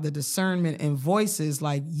talking about the discernment and voices,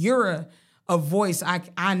 like, you're a voice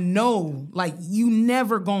I know, like, you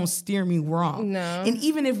never gonna steer me wrong. No. And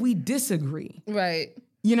even if we disagree. Right.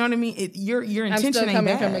 You know what I mean? Your intention ain't bad. I'm still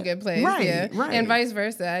coming from a good place. Right, yeah. right. And vice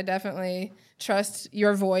versa. I definitely trust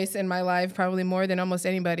your voice in my life probably more than almost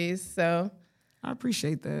anybody's. So I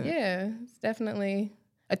appreciate that. Yeah. It's definitely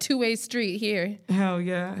a two-way street here. Hell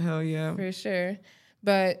yeah. For sure.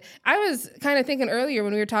 But I was kind of thinking earlier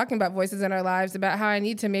when we were talking about voices in our lives about how I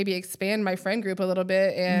need to maybe expand my friend group a little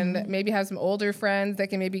bit and maybe have some older friends that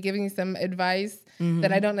can maybe give me some advice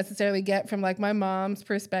that I don't necessarily get from like my mom's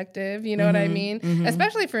perspective. You know what I mean?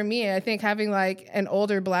 Especially for me, I think having like an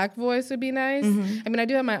older Black voice would be nice. I mean, I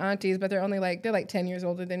do have my aunties, but they're like 10 years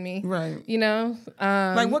older than me. Right. You know?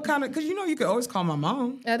 Like what kind of, because you could always call my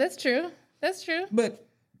mom. Yeah, that's true. That's true. But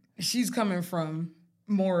she's coming from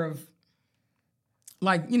more of,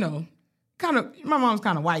 like, kind of, my mom's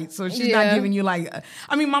kind of white, so she's not giving you like,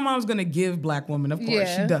 I mean, my mom's going to give Black women, of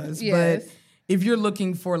course, she does. Yes. But if you're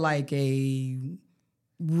looking for like a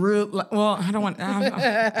real, well, I don't want,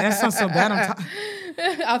 that sounds so bad.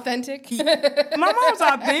 Authentic. My mom's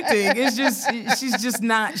authentic. It's just, she's just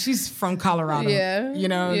not, she's from Colorado. Yeah.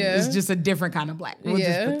 It's just a different kind of Black. We'll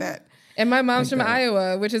just put that. And my mom's from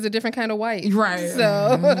Iowa, which is a different kind of white. Right.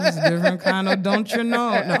 So it's a different kind of, don't you know?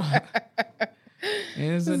 No.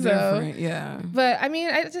 It's a different, yeah. But I mean,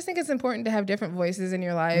 I just think it's important to have different voices in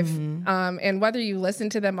your life. And whether you listen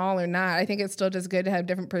to them all or not, I think it's still just good to have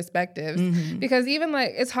different perspectives. Because even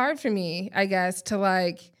like, it's hard for me, I guess, to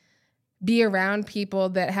like be around people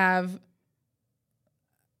that have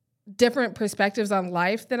different perspectives on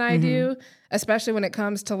life than I do, especially when it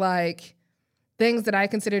comes to like things that I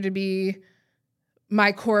consider to be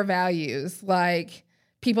my core values, like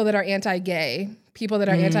people that are anti-gay, people that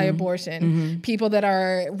are anti-abortion, people that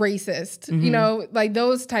are racist, like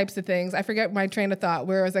those types of things. I forget my train of thought.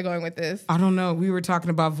 Where was I going with this? I don't know. We were talking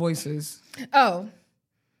about voices. Oh,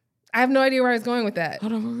 I have no idea where I was going with that.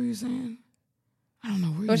 Hold on, what were you saying? I don't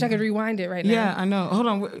know. I wish I could rewind it right now. Yeah, I know. Hold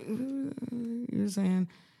on. You were saying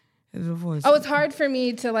it's a voice. Oh, it's hard for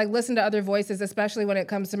me to like listen to other voices, especially when it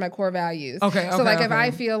comes to my core values. Okay. So like if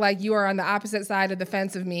I feel like you are on the opposite side of the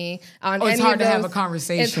fence of me on it's any hard of to those, have a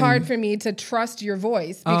conversation. It's hard for me to trust your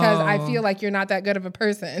voice because I feel like you're not that good of a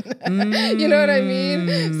person. You know what I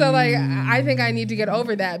mean? So like I think I need to get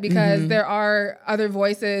over that because there are other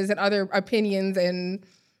voices and other opinions and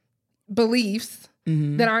beliefs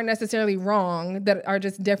that aren't necessarily wrong, that are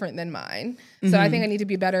just different than mine. So I think I need to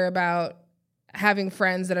be better about having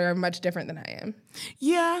friends that are much different than I am.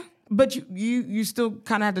 Yeah, but you still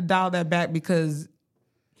kind of have to dial that back because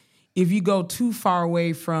if you go too far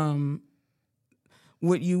away from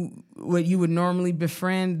what you would normally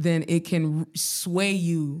befriend, then it can sway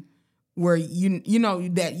you where you know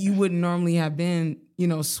that you wouldn't normally have been,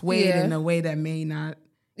 swayed in a way that may not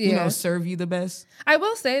serve you the best. I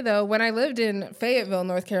will say though, when I lived in Fayetteville,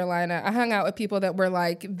 North Carolina, I hung out with people that were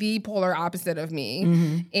like the polar opposite of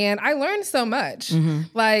me. And I learned so much.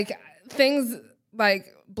 Like things like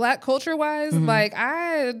Black culture wise, like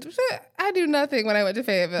I do nothing when I went to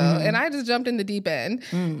Fayetteville and I just jumped in the deep end.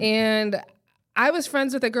 And I was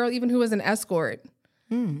friends with a girl even who was an escort.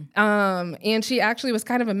 And she actually was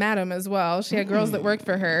kind of a madam as well. She had girls that worked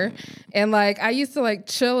for her. And like, I used to like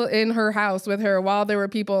chill in her house with her while there were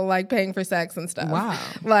people like paying for sex and stuff. Wow.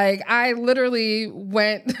 Like I literally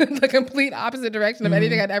went the complete opposite direction of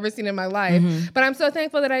anything I'd ever seen in my life. But I'm so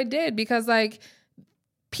thankful that I did because like,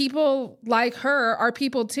 people like her are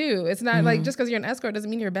people too. It's not like just because you're an escort doesn't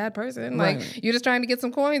mean you're a bad person. Right. Like you're just trying to get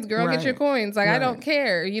some coins, girl, Right. get your coins. Like I don't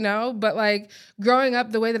care, But like growing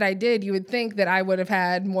up the way that I did, you would think that I would have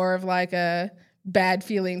had more of like a bad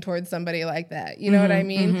feeling towards somebody like that. You know what I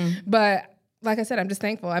mean? But like I said, I'm just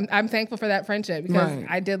thankful. I'm thankful for that friendship because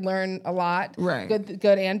I did learn a lot. Right. Good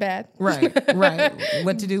and bad. Right.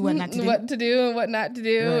 What to do, what not to do. What to do and what not to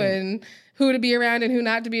do and who to be around and who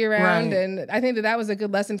not to be around. Right. And I think that was a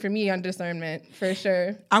good lesson for me on discernment, for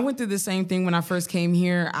sure. I went through the same thing when I first came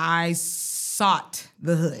here. I sought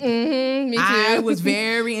the hood. Me too. I was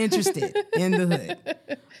very interested in the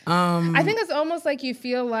hood. I think it's almost like you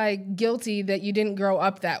feel like guilty that you didn't grow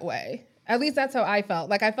up that way. At least that's how I felt.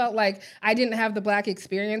 Like I felt like I didn't have the Black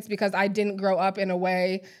experience because I didn't grow up in a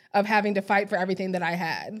way of having to fight for everything that I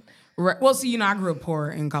had. Right. Well, see, I grew up poor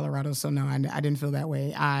in Colorado, so no, I didn't feel that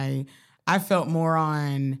way. I felt more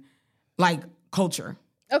on like culture.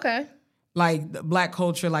 Okay. Like the Black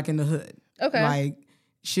culture, like in the hood. Okay. Like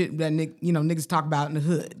shit that niggas talk about in the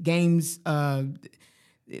hood. Games, the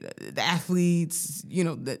athletes,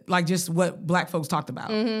 like just what Black folks talked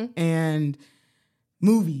about. And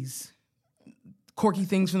movies. Quirky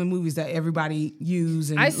things from the movies that everybody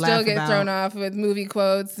use and I laugh still get about. thrown off with movie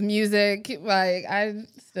quotes, music. Like I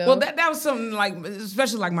still. Well, that was something like,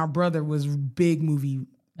 especially like my brother was big movie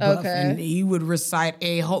buff, and he would recite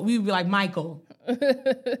a whole. We'd be like, Michael,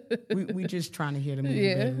 we just trying to hear the movie.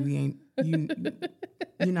 Yeah. Baby. We ain't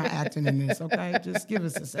you're not acting in this, okay? Just give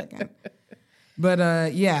us a second. But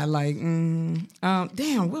damn,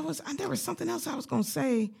 what was? There was something else I was gonna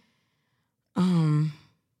say. Being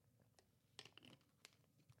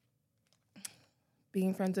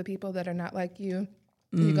friends with people that are not like you.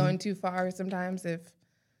 You're going too far sometimes if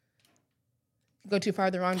you go too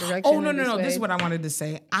far the wrong direction. Oh, no. This is what I wanted to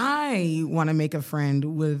say. I want to make a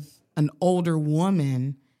friend with an older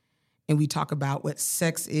woman, and we talk about what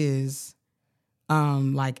sex is,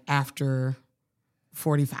 like after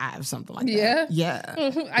 45, something like that. Yeah.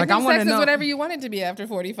 I think sex is whatever you want it to be after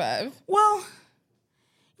 45. Well,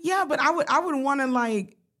 yeah, but I would want to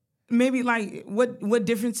like maybe like what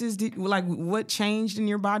differences what changed in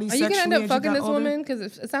your body Are sexually? You gonna end up fucking this older? Woman?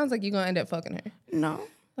 Because it sounds like you're gonna end up fucking her. No.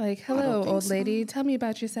 Like, hello, old lady. Tell me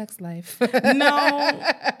about your sex life. No,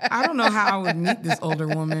 I don't know how I would meet this older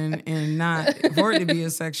woman and not for it to be a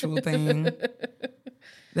sexual thing.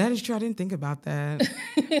 That is true. I didn't think about that.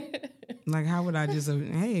 Like, how would I just,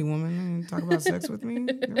 hey, woman, talk about sex with me?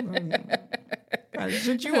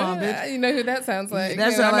 Shit you on, bitch. You know who that sounds like. I'm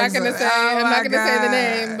not gonna say the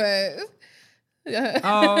name, but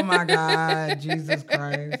oh my God, Jesus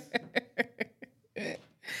Christ.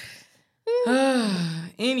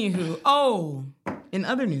 Anywho, in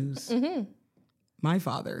other news, my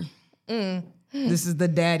father. This is the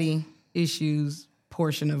daddy issues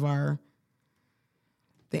portion of our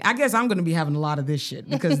thing. I guess I'm going to be having a lot of this shit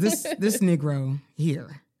because this Negro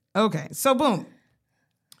here. Okay, so boom.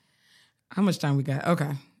 How much time we got?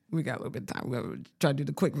 Okay, we got a little bit of time. We'll try to do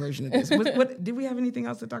the quick version of this. What did we have anything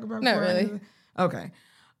else to talk about? Not really. Okay.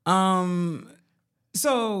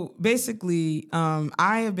 So basically,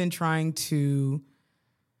 I have been trying to.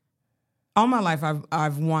 All my life,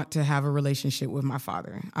 I've want to have a relationship with my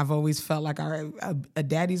father. I've always felt like a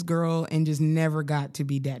daddy's girl and just never got to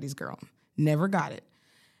be daddy's girl. Never got it.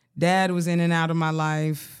 Dad was in and out of my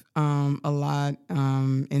life a lot.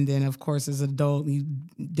 And then, of course, as an adult, he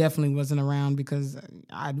definitely wasn't around because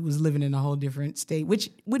I was living in a whole different state, which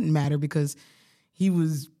wouldn't matter because he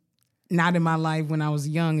was not in my life when I was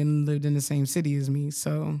young and lived in the same city as me.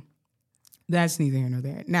 So that's neither here nor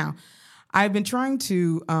there. Now, I've been trying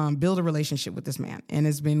to build a relationship with this man, and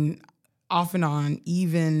it's been off and on,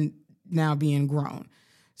 even now being grown.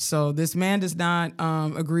 So this man does not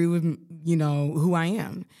agree with, who I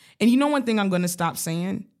am. And one thing I'm going to stop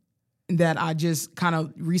saying that I just kind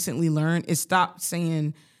of recently learned is stop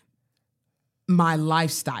saying my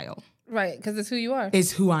lifestyle. Right, because it's who you are.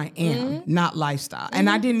 It's who I am, not lifestyle. And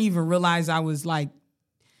I didn't even realize I was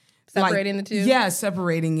separating the two? Yeah,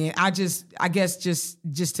 separating it. I guess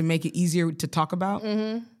just to make it easier to talk about.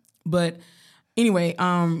 But anyway,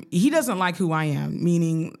 he doesn't like who I am,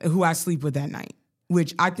 meaning who I sleep with that night,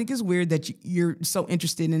 which I think is weird that you're so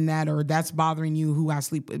interested in that or that's bothering you who I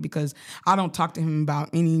sleep with because I don't talk to him about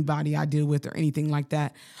anybody I deal with or anything like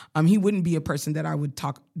that. He wouldn't be a person that I would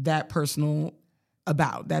talk that personal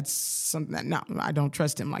about. That's something that, no, I don't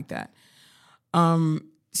trust him like that.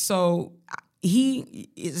 So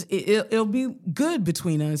it'll be good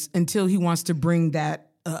between us until he wants to bring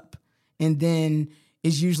that up. And then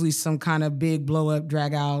it's usually some kind of big blow up,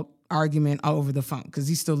 drag out argument over the phone because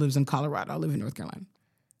he still lives in Colorado. I live in North Carolina.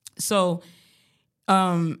 So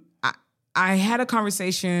I had a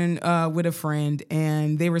conversation with a friend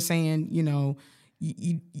and they were saying,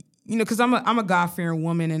 because I'm a God-fearing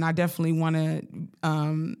woman and I definitely want to,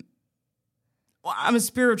 I'm a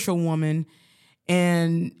spiritual woman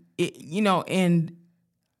and, and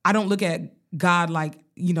I don't look at God like,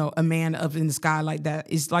 a man up in the sky like that.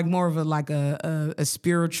 It's like more of a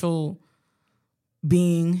spiritual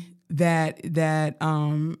being that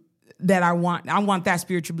I want that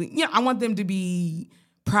spiritual being. I want them to be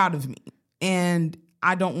proud of me. And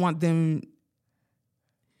I don't want them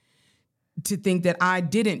to think that I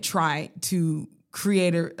didn't try to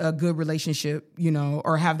create a good relationship,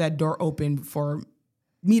 or have that door open for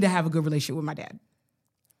me to have a good relationship with my dad.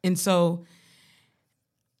 And so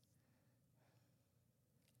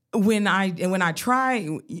when I try,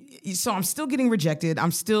 so I'm still getting rejected.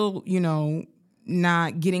 I'm still,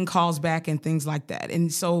 not getting calls back and things like that.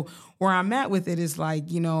 And so where I'm at with it is like,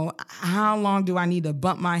 how long do I need to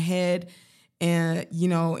bump my head and,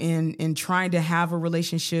 in trying to have a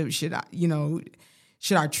relationship? Should I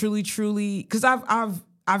truly, because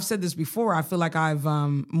I've said this before, I feel like I've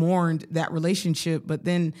mourned that relationship, but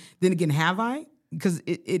then again, have I? Because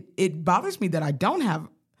it bothers me that I don't have,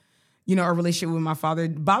 a relationship with my father.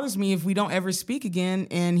 It bothers me if we don't ever speak again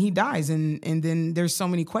and he dies and then there's so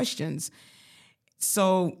many questions.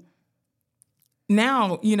 So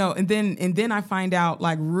now, and then I find out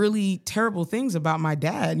like really terrible things about my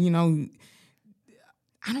dad, I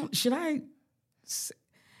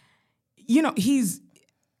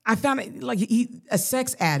found it like he a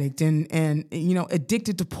sex addict and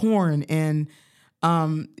addicted to porn and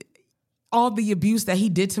all the abuse that he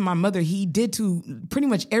did to my mother, he did to pretty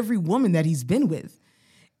much every woman that he's been with,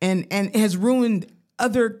 and has ruined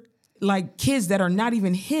other like kids that are not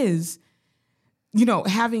even his,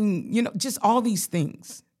 having, just all these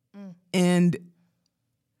things. And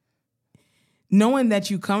knowing that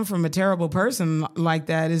you come from a terrible person like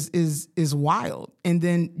that is wild. And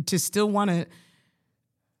then to still want to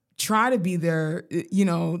try to be there,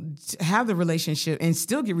 to have the relationship and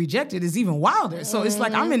still get rejected is even wilder. So it's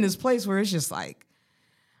like I'm in this place where it's just like,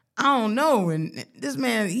 I don't know. And this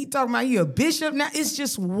man, he talking about he a bishop now. It's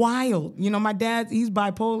just wild. My dad, he's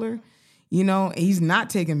bipolar. He's not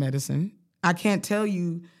taking medicine. I can't tell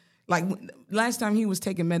you, like last time he was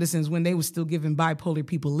taking medicines when they were still giving bipolar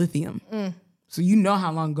people lithium. So you know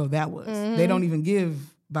how long ago that was. They don't even give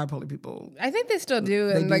bipolar people. I think they still do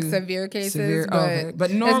in like severe cases,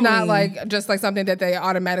 but normally, it's not like just like something that they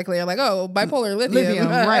automatically are like, oh, bipolar lithium.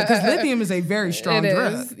 Right? Because lithium is a very strong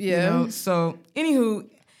drug. Is, yeah. So anywho,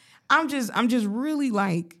 I'm just really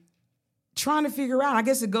like trying to figure out. I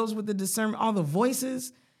guess it goes with the discernment, all the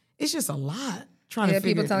voices. It's just a lot trying to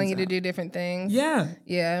figure people telling you out. to do different things. Yeah.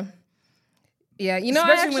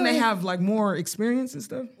 Especially when they have like more experience and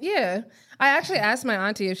stuff. Yeah. I actually asked my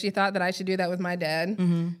auntie if she thought that I should do that with my dad.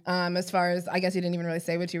 As far as, I guess you didn't even really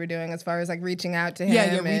say what you were doing, as far as like reaching out to him.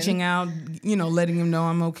 Yeah, reaching out, letting him know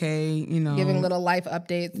I'm okay, giving little life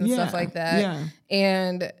updates and stuff like that. Yeah.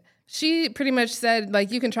 And she pretty much said,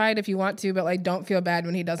 like, you can try it if you want to, but like, don't feel bad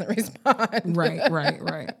when he doesn't respond. Right.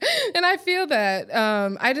 And I feel that.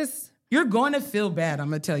 You're going to feel bad. I'm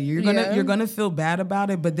gonna tell you. You're gonna feel bad about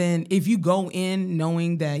it. But then if you go in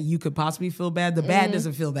knowing that you could possibly feel bad, the bad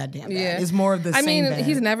doesn't feel that damn bad. Yeah. It's more of the same bad.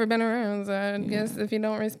 He's never been around, so I guess if you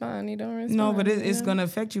don't respond, you don't respond. No, but it's gonna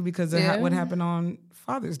affect you because of what happened on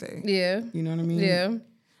Father's Day. Yeah. You know what I mean? Yeah.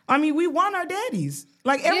 I mean, we want our daddies.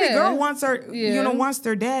 Like every girl wants her, wants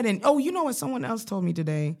their dad. And you know what? Someone else told me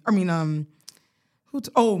today. I mean, my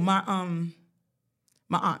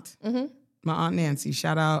aunt. My Aunt Nancy,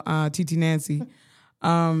 shout out TT Nancy.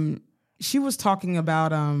 She was talking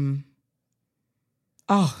about,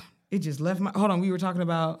 it just left my, hold on, we were talking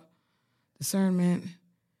about discernment,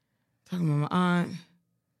 talking about my aunt.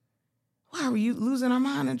 Why are you losing our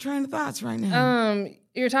mind and train of thoughts right now?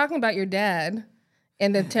 You're talking about your dad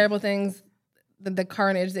and the terrible things, the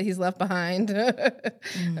carnage that he's left behind.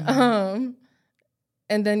 And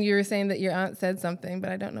then you were saying that your aunt said something, but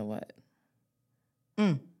I don't know what.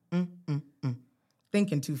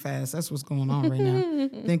 Thinking too fast. That's what's going on right now.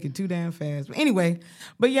 Thinking too damn fast. But anyway,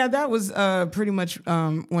 that was pretty much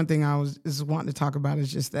one thing I was just wanting to talk about is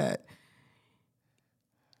just that,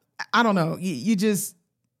 I don't know, you just,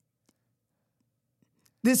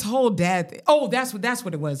 this whole dad thing. Oh, that's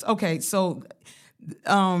what it was. Okay, so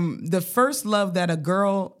the first love that a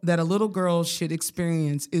little girl should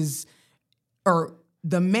experience is, or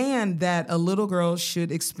the man that a little girl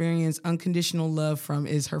should experience unconditional love from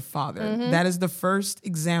is her father. That is the first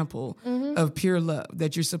example of pure love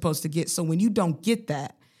that you're supposed to get. So when you don't get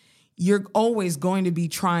that, you're always going to be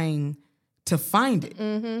trying to find it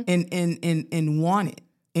and want it.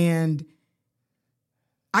 And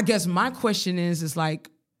I guess my question is like,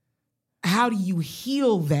 how do you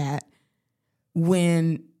heal that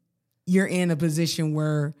when you're in a position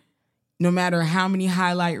where no matter how many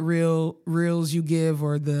highlight reels you give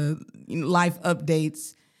or the life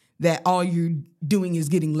updates, that all you're doing is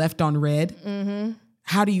getting left on red?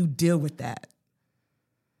 How do you deal with that?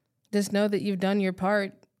 Just know that you've done your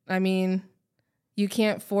part. I mean, you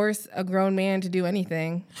can't force a grown man to do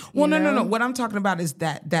anything. Well, no. What I'm talking about is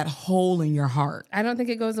that hole in your heart. I don't think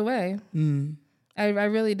it goes away. I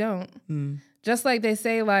really don't. Just like they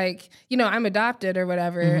say, like, I'm adopted or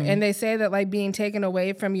whatever, and they say that like being taken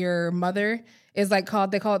away from your mother is like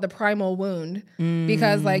they call it the primal wound,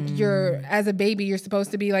 because like as a baby, you're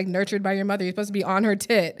supposed to be like nurtured by your mother. You're supposed to be on her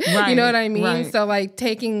tit. Right, you know what I mean? Right. So like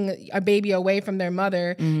taking a baby away from their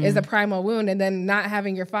mother is a primal wound, and then not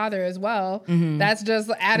having your father as well, that's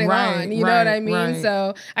just adding on. You know what I mean? Right.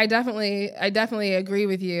 So I definitely agree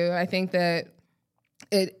with you. I think that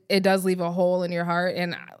it does leave a hole in your heart,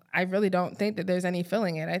 and I really don't think that there's any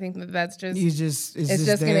filling it. I think that's just it's just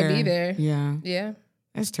going to be there. Yeah.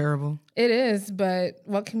 That's terrible. It is, but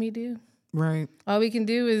what can we do? Right. All we can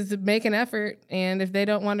do is make an effort, and if they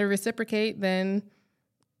don't want to reciprocate, then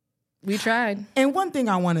we tried. And one thing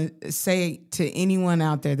I want to say to anyone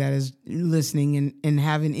out there that is listening and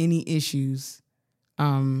having any issues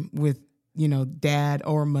with, dad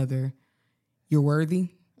or mother, you're worthy.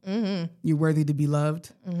 You're worthy to be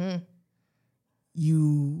loved.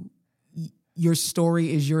 Your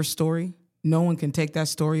story is your story. No one can take that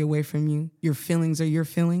story away from you. Your feelings are your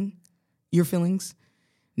feelings.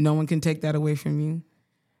 No one can take that away from you.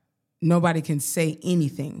 Nobody can say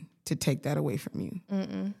anything to take that away from you.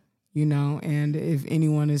 Mm-mm. You know, and if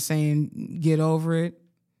anyone is saying get over it,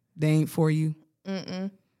 they ain't for you.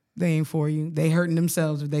 Mm-mm. They ain't for you. They hurting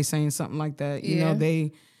themselves if they saying something like that. You know,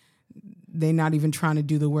 they not even trying to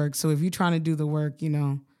do the work. So if you're trying to do the work, you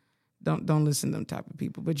know, don't listen to them type of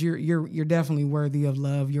people. But you're definitely worthy of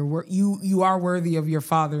love. You are worthy of your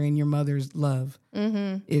father and your mother's love.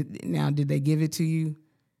 Mm-hmm. Now, did they give it to you?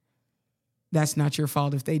 That's not your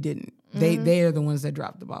fault if they didn't. Mm-hmm. They are the ones that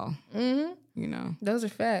dropped the ball. Mm-hmm. You know, those are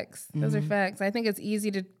facts. Those are facts. I think it's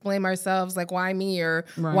easy to blame ourselves, like why me or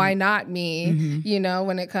why not me, you know,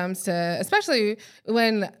 when it comes to, especially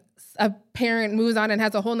when a parent moves on and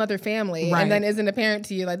has a whole nother family and then isn't a parent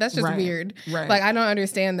to you. Like, that's just weird. Right. Like, I don't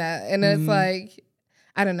understand that. And it's like,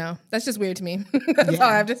 I don't know. That's just weird to me. That's all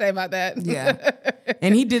I have to say about that. Yeah.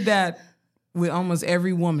 And he did that with almost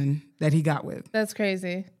every woman that he got with. That's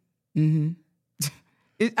crazy. Mm-hmm.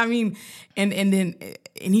 I mean, and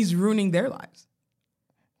he's ruining their lives.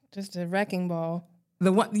 Just a wrecking ball.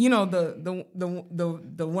 The one, you know,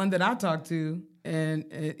 the one that I talked to, and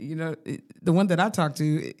you know, the one that I talked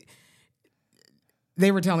to,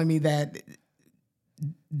 they were telling me that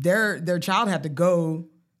their child had to go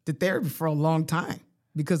to therapy for a long time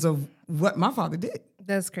because of what my father did.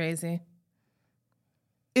 That's crazy.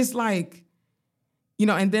 It's like, you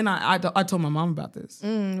know, and then I told my mom about this.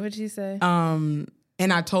 What'd she say?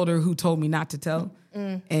 And I told her who told me not to tell.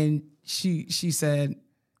 And she said,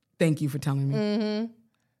 thank you for telling me. Mm-hmm.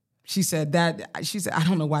 She said, I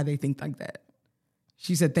don't know why they think like that.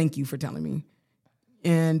 She said, thank you for telling me.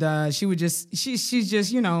 And she's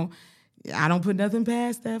just, you know, I don't put nothing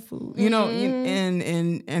past that fool. You know,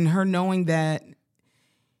 and her knowing that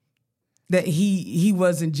he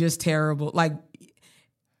wasn't just terrible. Like,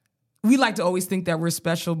 we like to always think that we're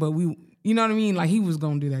special, but you know what I mean? Like, he was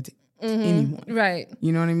going to do that to anyone. Right.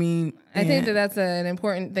 You know what I mean? I think that's an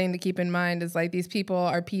important thing to keep in mind is like these people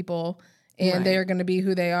are people and they're going to be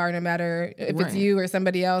who they are no matter if it's you or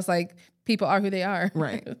somebody else. Like, people are who they are.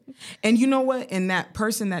 Right. And you know what? And that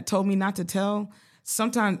person that told me not to tell,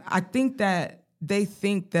 sometimes I think that they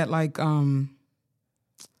think that like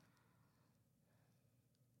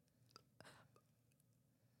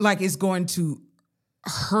it's going to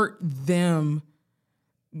hurt them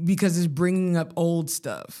because it's bringing up old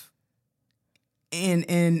stuff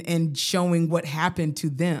and showing what happened to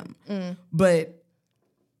them. But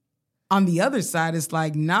on the other side, it's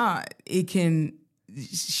like, nah, it can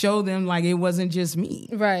show them like it wasn't just me.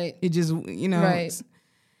 Right. It just, you know, I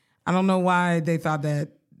don't know why they thought that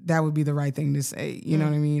would be the right thing to say. You know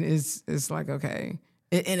what I mean? It's like, okay.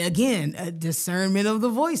 And again, a discernment of the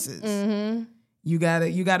voices. Mm-hmm. You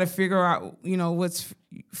gotta figure out, you know, what's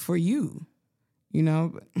for you, you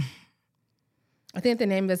know. I think the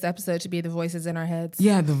name of this episode should be The Voices in Our Heads.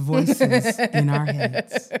 Yeah, the voices in our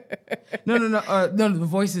heads. No, the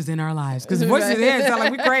voices in our lives. Because the voices in our heads sound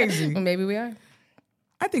like we're crazy. Well, maybe we are.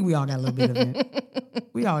 I think we all got a little bit of it.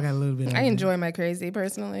 We all got a little bit of it. I enjoy my crazy,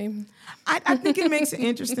 personally. I think it makes it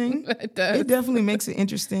interesting. It does. It definitely makes it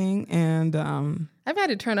interesting. And I've had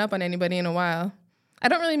to turn up on anybody in a while. I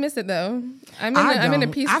don't really miss it though. I'm in a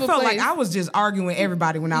peaceful place. I felt like I was just arguing with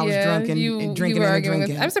everybody when I was drunk and drinking and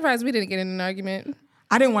drinking. I'm surprised we didn't get in an argument.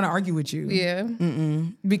 I didn't want to argue with you. Yeah.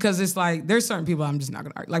 Because it's like, there's certain people I'm just not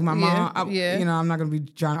going to argue. Like my mom, you know, I'm not going to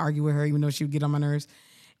be trying to argue with her even though she would get on my nerves.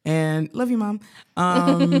 And love you, Mom.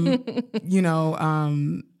 You know,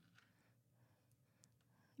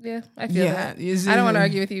 yeah, I feel that. I don't want to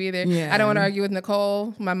argue with you either. Yeah. I don't want to argue with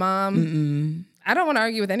Nicole, my mom. I don't want to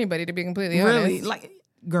argue with anybody, to be completely honest. Really? Like,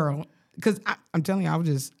 girl, because I'm telling you, I was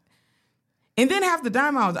just... And then half the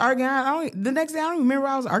time I was arguing, the next day I don't even remember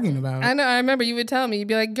what I was arguing about. I know, I remember you would tell me, you'd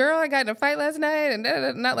be like, girl, I got in a fight last night, and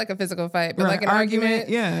not like a physical fight, but like an argument.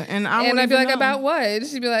 Yeah, and I'd be like, know. About what?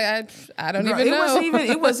 She'd be like, I don't even know.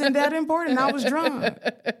 It wasn't that important. I was drunk.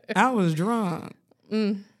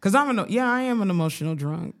 Because I am an emotional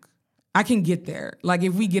drunk. I can get there. Like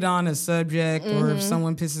if we get on a subject or if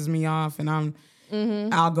someone pisses me off and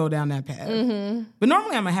I'll go down that path. But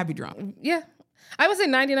normally I'm a happy drunk. Yeah. I would say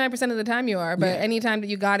 99% of the time you are, but anytime that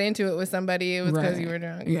you got into it with somebody, it was because you were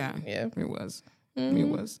drunk. Yeah. It was. It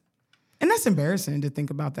was. And that's embarrassing to think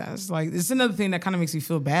about that. It's like, it's another thing that kind of makes me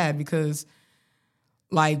feel bad because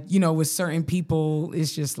like, you know, with certain people,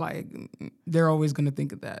 it's just like, they're always going to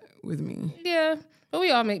think of that with me. Yeah. But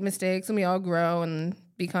we all make mistakes and we all grow and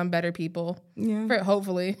become better people. Yeah.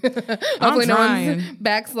 Hopefully. Hopefully no one's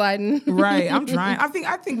backsliding. Right. I'm trying.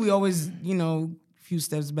 I think we always, you know, few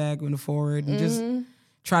steps back and forward and just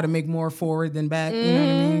try to make more forward than back. You know what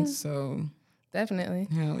I mean? So Definitely.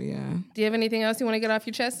 Hell yeah. Do you have anything else you want to get off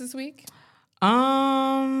your chest this week?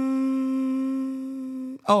 Oh,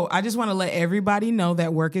 I just want to let everybody know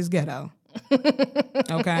that work is ghetto.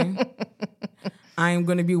 Okay. I am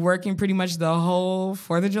going to be working pretty much the whole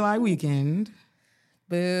 4th of July weekend.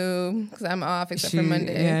 Boo, because I'm off except for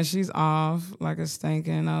Monday. Yeah, she's off like a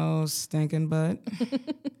stinking butt.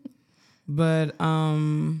 But well,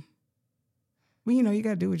 you know, you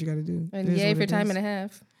gotta do what you gotta do. And yay for time and a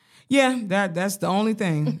half. Yeah, that's the only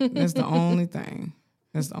thing. That's the only thing.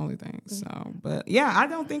 That's the only thing. So, but yeah, I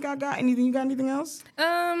don't think I got anything. You got anything else?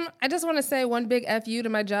 I just want to say one big F you to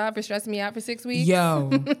my job for stressing me out for 6 weeks.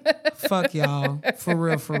 Yo, fuck y'all. For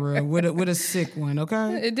real. With a sick one,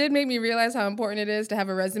 okay? It did make me realize how important it is to have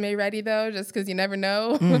a resume ready, though, just because you never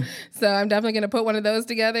know. So I'm definitely going to put one of those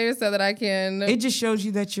together so that I can... It just shows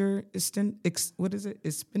you that you're, what is it?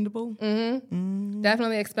 Expendable?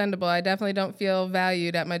 Definitely expendable. I definitely don't feel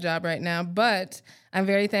valued at my job right now, but I'm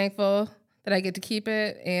very thankful that I get to keep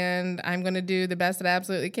it, and I'm going to do the best that I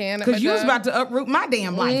absolutely can. Because you was about to uproot my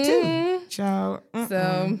damn life, too. Child.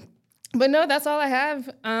 So, but no, that's all I have.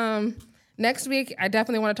 Next week, I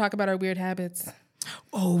definitely want to talk about our weird habits.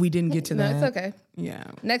 Oh, we didn't get to that. No, it's okay. Yeah.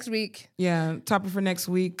 Next week. Yeah, topic for next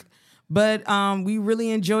week. But we really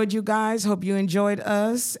enjoyed you guys. Hope you enjoyed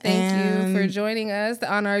us. Thank you for joining us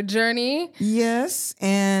on our journey. Yes,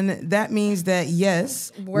 and that means that,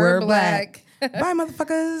 yes, we're black. Bye,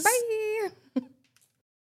 motherfuckers. Bye.